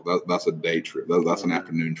that far. That's a day trip. That's an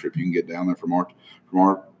afternoon trip. You can get down there from our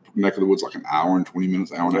neck of the woods like an hour and 20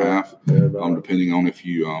 minutes, hour and a half, depending on if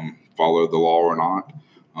you follow the law or not.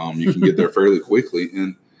 You can get there fairly quickly.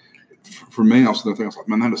 And for me, I was like,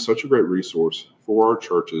 man, that is such a great resource for our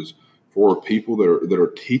churches, for people that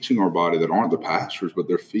are teaching our body that aren't the pastors, but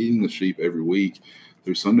they're feeding the sheep every week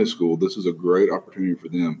through Sunday school. This is a great opportunity for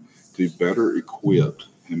them to be better equipped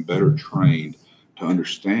and better trained to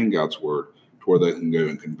understand God's word, to where they can go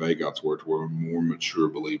and convey God's word to where we're more mature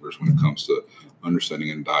believers when it comes to understanding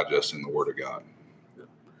and digesting the word of God.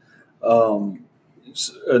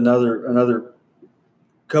 Another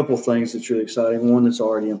couple things that's really exciting. One that's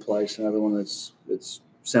already in place. Another one that's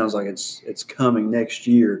sounds like it's coming next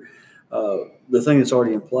year. The thing that's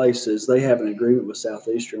already in place is they have an agreement with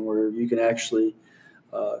Southeastern where you can actually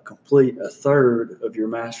complete a third of your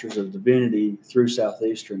Masters of Divinity through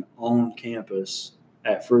Southeastern on campus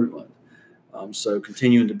at Fruitland. So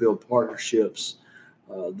continuing to build partnerships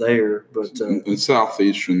there. But in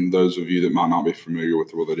Southeastern, those of you that might not be familiar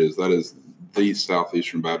with what that is the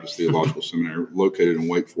Southeastern Baptist Theological Seminary located in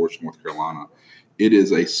Wake Forest, North Carolina. It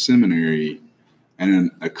is a seminary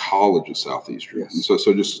and a college at Southeastern. Yes. And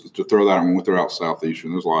so just to throw that out, when we throw out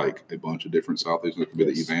Southeastern, there's like a bunch of different Southeastern. It could be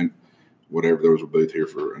the event, whatever. There was a booth here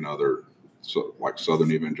for another, so like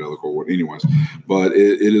Southern Evangelical, anyways. But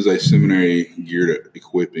it is a seminary geared at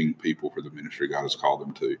equipping people for the ministry God has called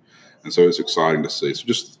them to. And so it's exciting to see. So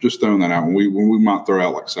just throwing that out. When we might throw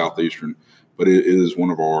out like Southeastern, but it is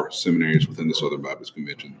one of our seminaries within the Southern Baptist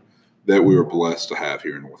Convention that we were blessed to have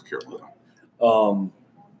here in North Carolina.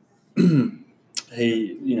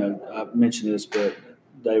 I mentioned this, but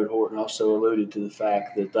David Horton also alluded to the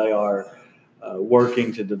fact that they are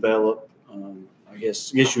working to develop, I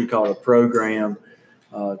guess you would call it a program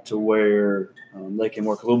to where they can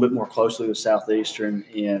work a little bit more closely with Southeastern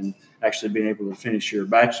in actually being able to finish your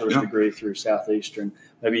bachelor's degree through Southeastern,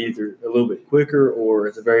 maybe either a little bit quicker or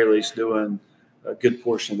at the very least doing a good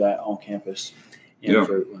portion of that on campus in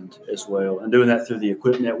Fruitland as well, and doing that through the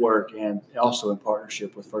Equip Network and also in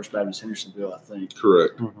partnership with First Baptist Hendersonville, I think.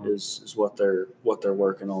 Correct. Is what they're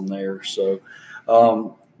working on there. So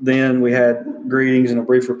then we had greetings and a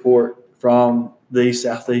brief report from the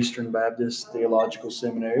Southeastern Baptist Theological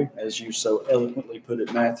Seminary, as you so eloquently put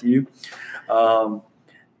it, Matthew.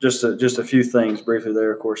 Just a few things briefly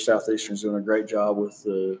there. Of course, Southeastern's doing a great job with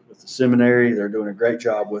the seminary. They're doing a great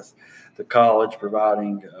job with the college,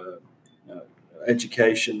 providing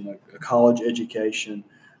education, a college education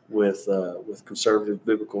with conservative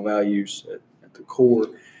biblical values at the core.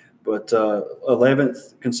 but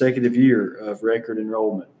 11th consecutive year of record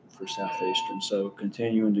enrollment for Southeastern. So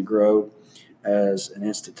continuing to grow as an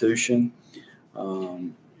institution.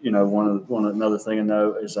 Another thing I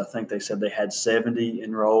know is I think they said they had 70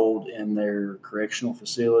 enrolled in their correctional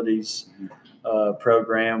facilities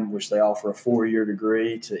program, which they offer a 4-year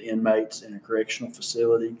degree to inmates in a correctional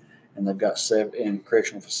facility, and they've got in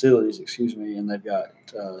correctional facilities, and they've got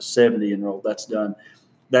 70 enrolled. That's done.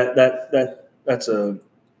 That's a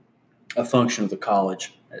function of the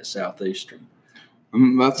college at Southeastern.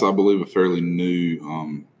 That's, I believe, a fairly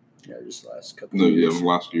new. Just last couple of years.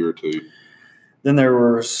 Last year or two. Then there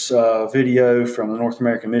was a video from the North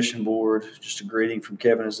American Mission Board, just a greeting from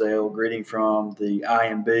Kevin Ezell, greeting from the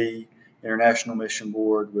IMB, International Mission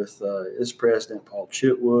Board, with its president, Paul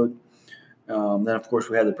Chitwood. Then, of course,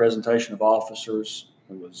 we had the presentation of officers.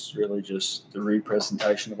 It was really just the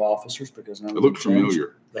re-presentation of officers because none of them looked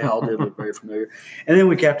familiar. They all did look very familiar. And then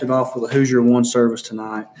we capped it off with a Hoosier One service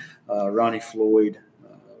tonight. Ronnie Floyd,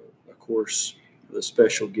 of course, the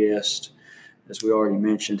special guest, as we already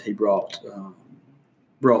mentioned, he brought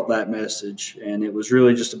that message, and it was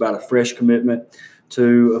really just about a fresh commitment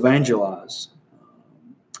to evangelize.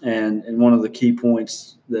 And one of the key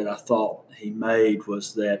points that I thought he made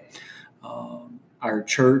was that our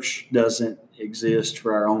church doesn't exist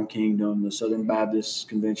for our own kingdom. The Southern Baptist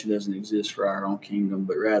Convention doesn't exist for our own kingdom,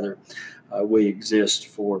 but rather we exist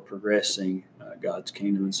for progressing God's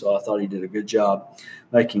kingdom. And so I thought he did a good job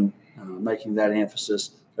making that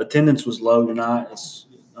emphasis. Attendance was low tonight. It's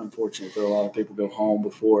unfortunate that a lot of people go home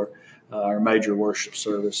before our major worship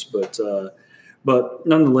service, but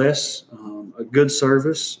nonetheless, a good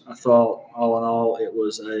service. I thought all in all it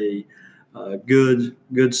was a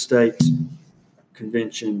good state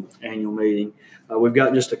convention annual meeting. We've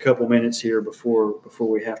got just a couple minutes here before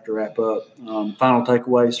we have to wrap up. Final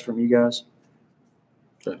takeaways from you guys?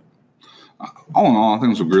 All in all, I think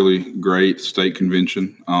it was a really great state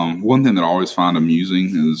convention. One thing that I always find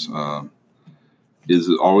amusing is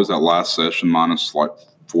always that last session, minus like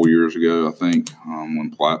 4 years ago, I think,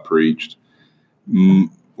 when Platt preached. A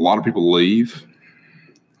lot of people leave,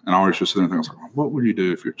 and I always just sit there and think, I was like, what would you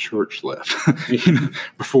do if your church left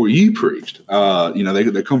before you preached?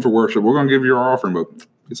 They come for worship. We're going to give you our offering, but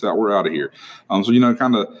it's out. We're out of here.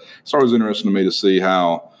 It's always interesting to me to see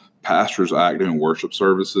how pastors act during worship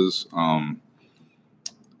services.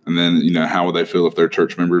 And then, how would they feel if their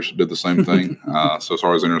church members did the same thing? So it's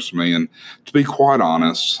always interesting to me. And to be quite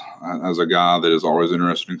honest, as a guy that is always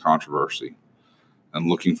interested in controversy and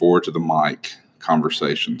looking forward to the mic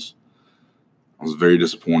conversations, I was very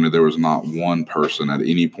disappointed there was not one person at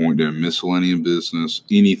any point during miscellaneous business,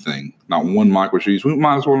 anything, not one mic was used. We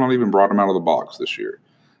might as well not even brought them out of the box this year.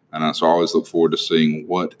 And so I always look forward to seeing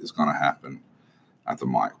what is going to happen at the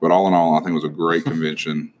mic. But all in all, I think it was a great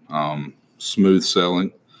convention, smooth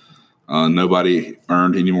sailing. Nobody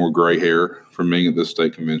earned any more gray hair from being at this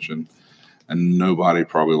state convention, and nobody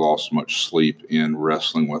probably lost much sleep in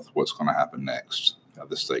wrestling with what's going to happen next at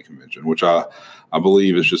the state convention, which I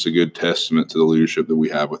believe is just a good testament to the leadership that we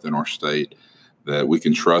have within our state, that we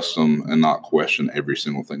can trust them and not question every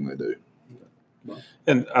single thing they do.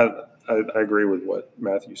 And I agree with what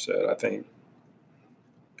Matthew said. I think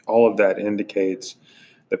all of that indicates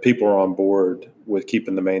that people are on board with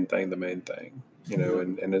keeping the main thing,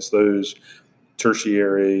 and it's those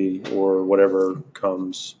tertiary or whatever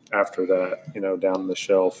comes after that, down the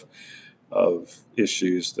shelf of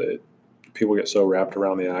issues that people get so wrapped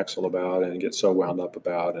around the axle about and get so wound up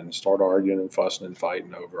about and start arguing and fussing and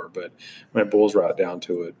fighting over. But when it boils right down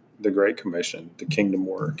to it, the Great Commission, the kingdom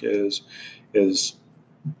work is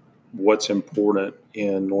what's important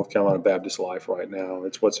in North Carolina Baptist life right now.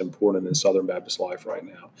 It's what's important in Southern Baptist life right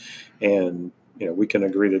now. And, we can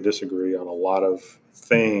agree to disagree on a lot of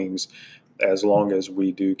things as long as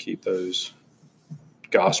we do keep those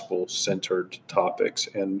gospel-centered topics.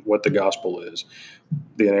 And what the gospel is,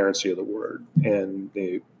 the inerrancy of the word and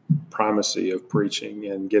the primacy of preaching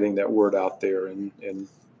and getting that word out there and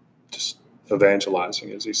just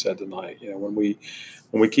evangelizing, as he said tonight. When we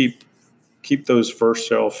keep those first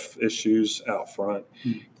shelf issues out front,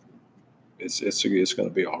 it's going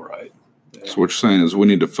to be all right. Yeah. So what you're saying is we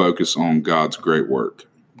need to focus on God's great work.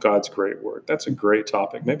 God's great work. That's a great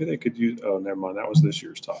topic. Maybe they could use. Oh, never mind. That was this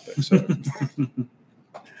year's topic. So.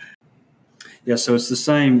 Yeah. So it's the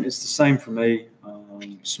same. It's the same for me.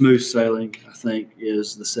 Smooth sailing, I think,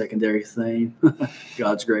 is the secondary theme.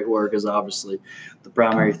 God's great work is obviously the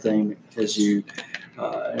primary theme, as you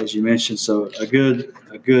mentioned. So a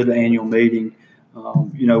good annual meeting.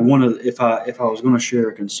 If I was going to share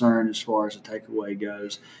a concern as far as a takeaway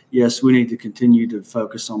goes, yes, we need to continue to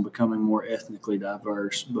focus on becoming more ethnically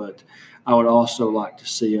diverse, but I would also like to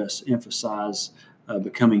see us emphasize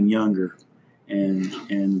becoming younger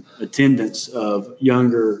and attendance of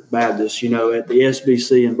younger Baptists. At the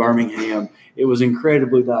SBC in Birmingham, it was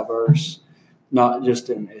incredibly diverse, not just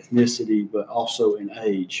in ethnicity, but also in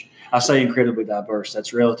age. I say incredibly diverse.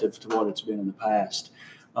 That's relative to what it's been in the past.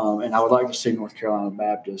 And I would like to see North Carolina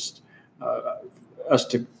Baptist, us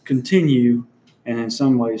to continue and in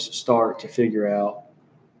some ways start to figure out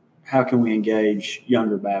how can we engage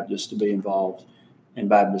younger Baptists to be involved in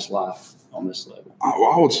Baptist life on this level.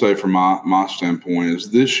 I would say from my standpoint is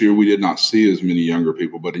this year we did not see as many younger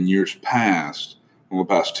people, but in years past, the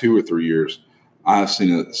past 2 or 3 years, I have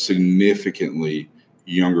seen a significantly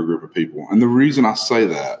younger group of people. And the reason I say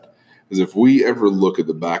that is if we ever look at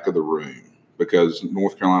the back of the room, because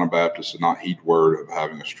North Carolina Baptist does not heed word of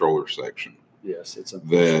having a stroller section. Yes, it's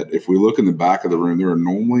that if we look in the back of the room, there are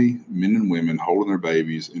normally men and women holding their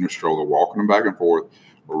babies in a stroller, walking them back and forth,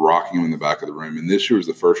 or rocking them in the back of the room. And this year was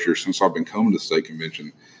the first year since I've been coming to state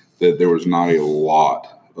convention that there was not a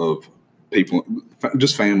lot of people,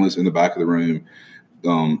 just families in the back of the room,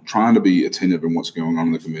 trying to be attentive in what's going on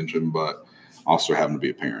in the convention, but also having to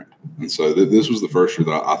be a parent. And so this was the first year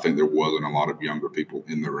that I think there wasn't a lot of younger people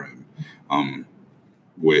in the room,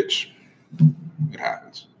 which it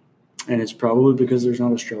happens. And it's probably because there's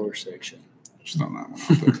not a stroller section. Just throwing that one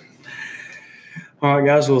out there. All right,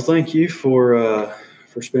 guys. Well, thank you for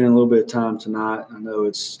spending a little bit of time tonight. I know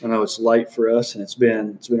it's late for us, and it's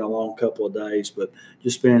been a long couple of days, but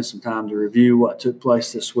just spending some time to review what took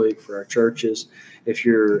place this week for our churches. If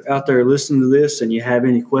you're out there listening to this and you have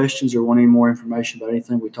any questions or want any more information about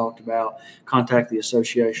anything we talked about, contact the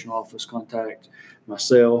association office, contact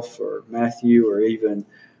myself or Matthew or even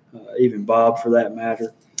Bob for that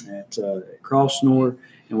matter at Crossnor,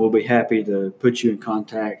 and we'll be happy to put you in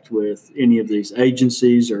contact with any of these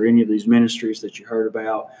agencies or any of these ministries that you heard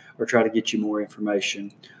about, or try to get you more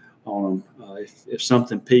information on them if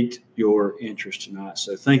something piqued your interest tonight.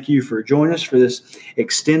 So thank you for joining us for this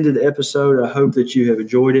extended episode. I hope that you have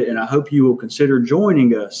enjoyed it, and I hope you will consider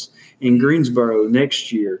joining us in Greensboro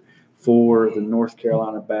next year for the North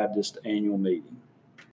Carolina Baptist annual meeting.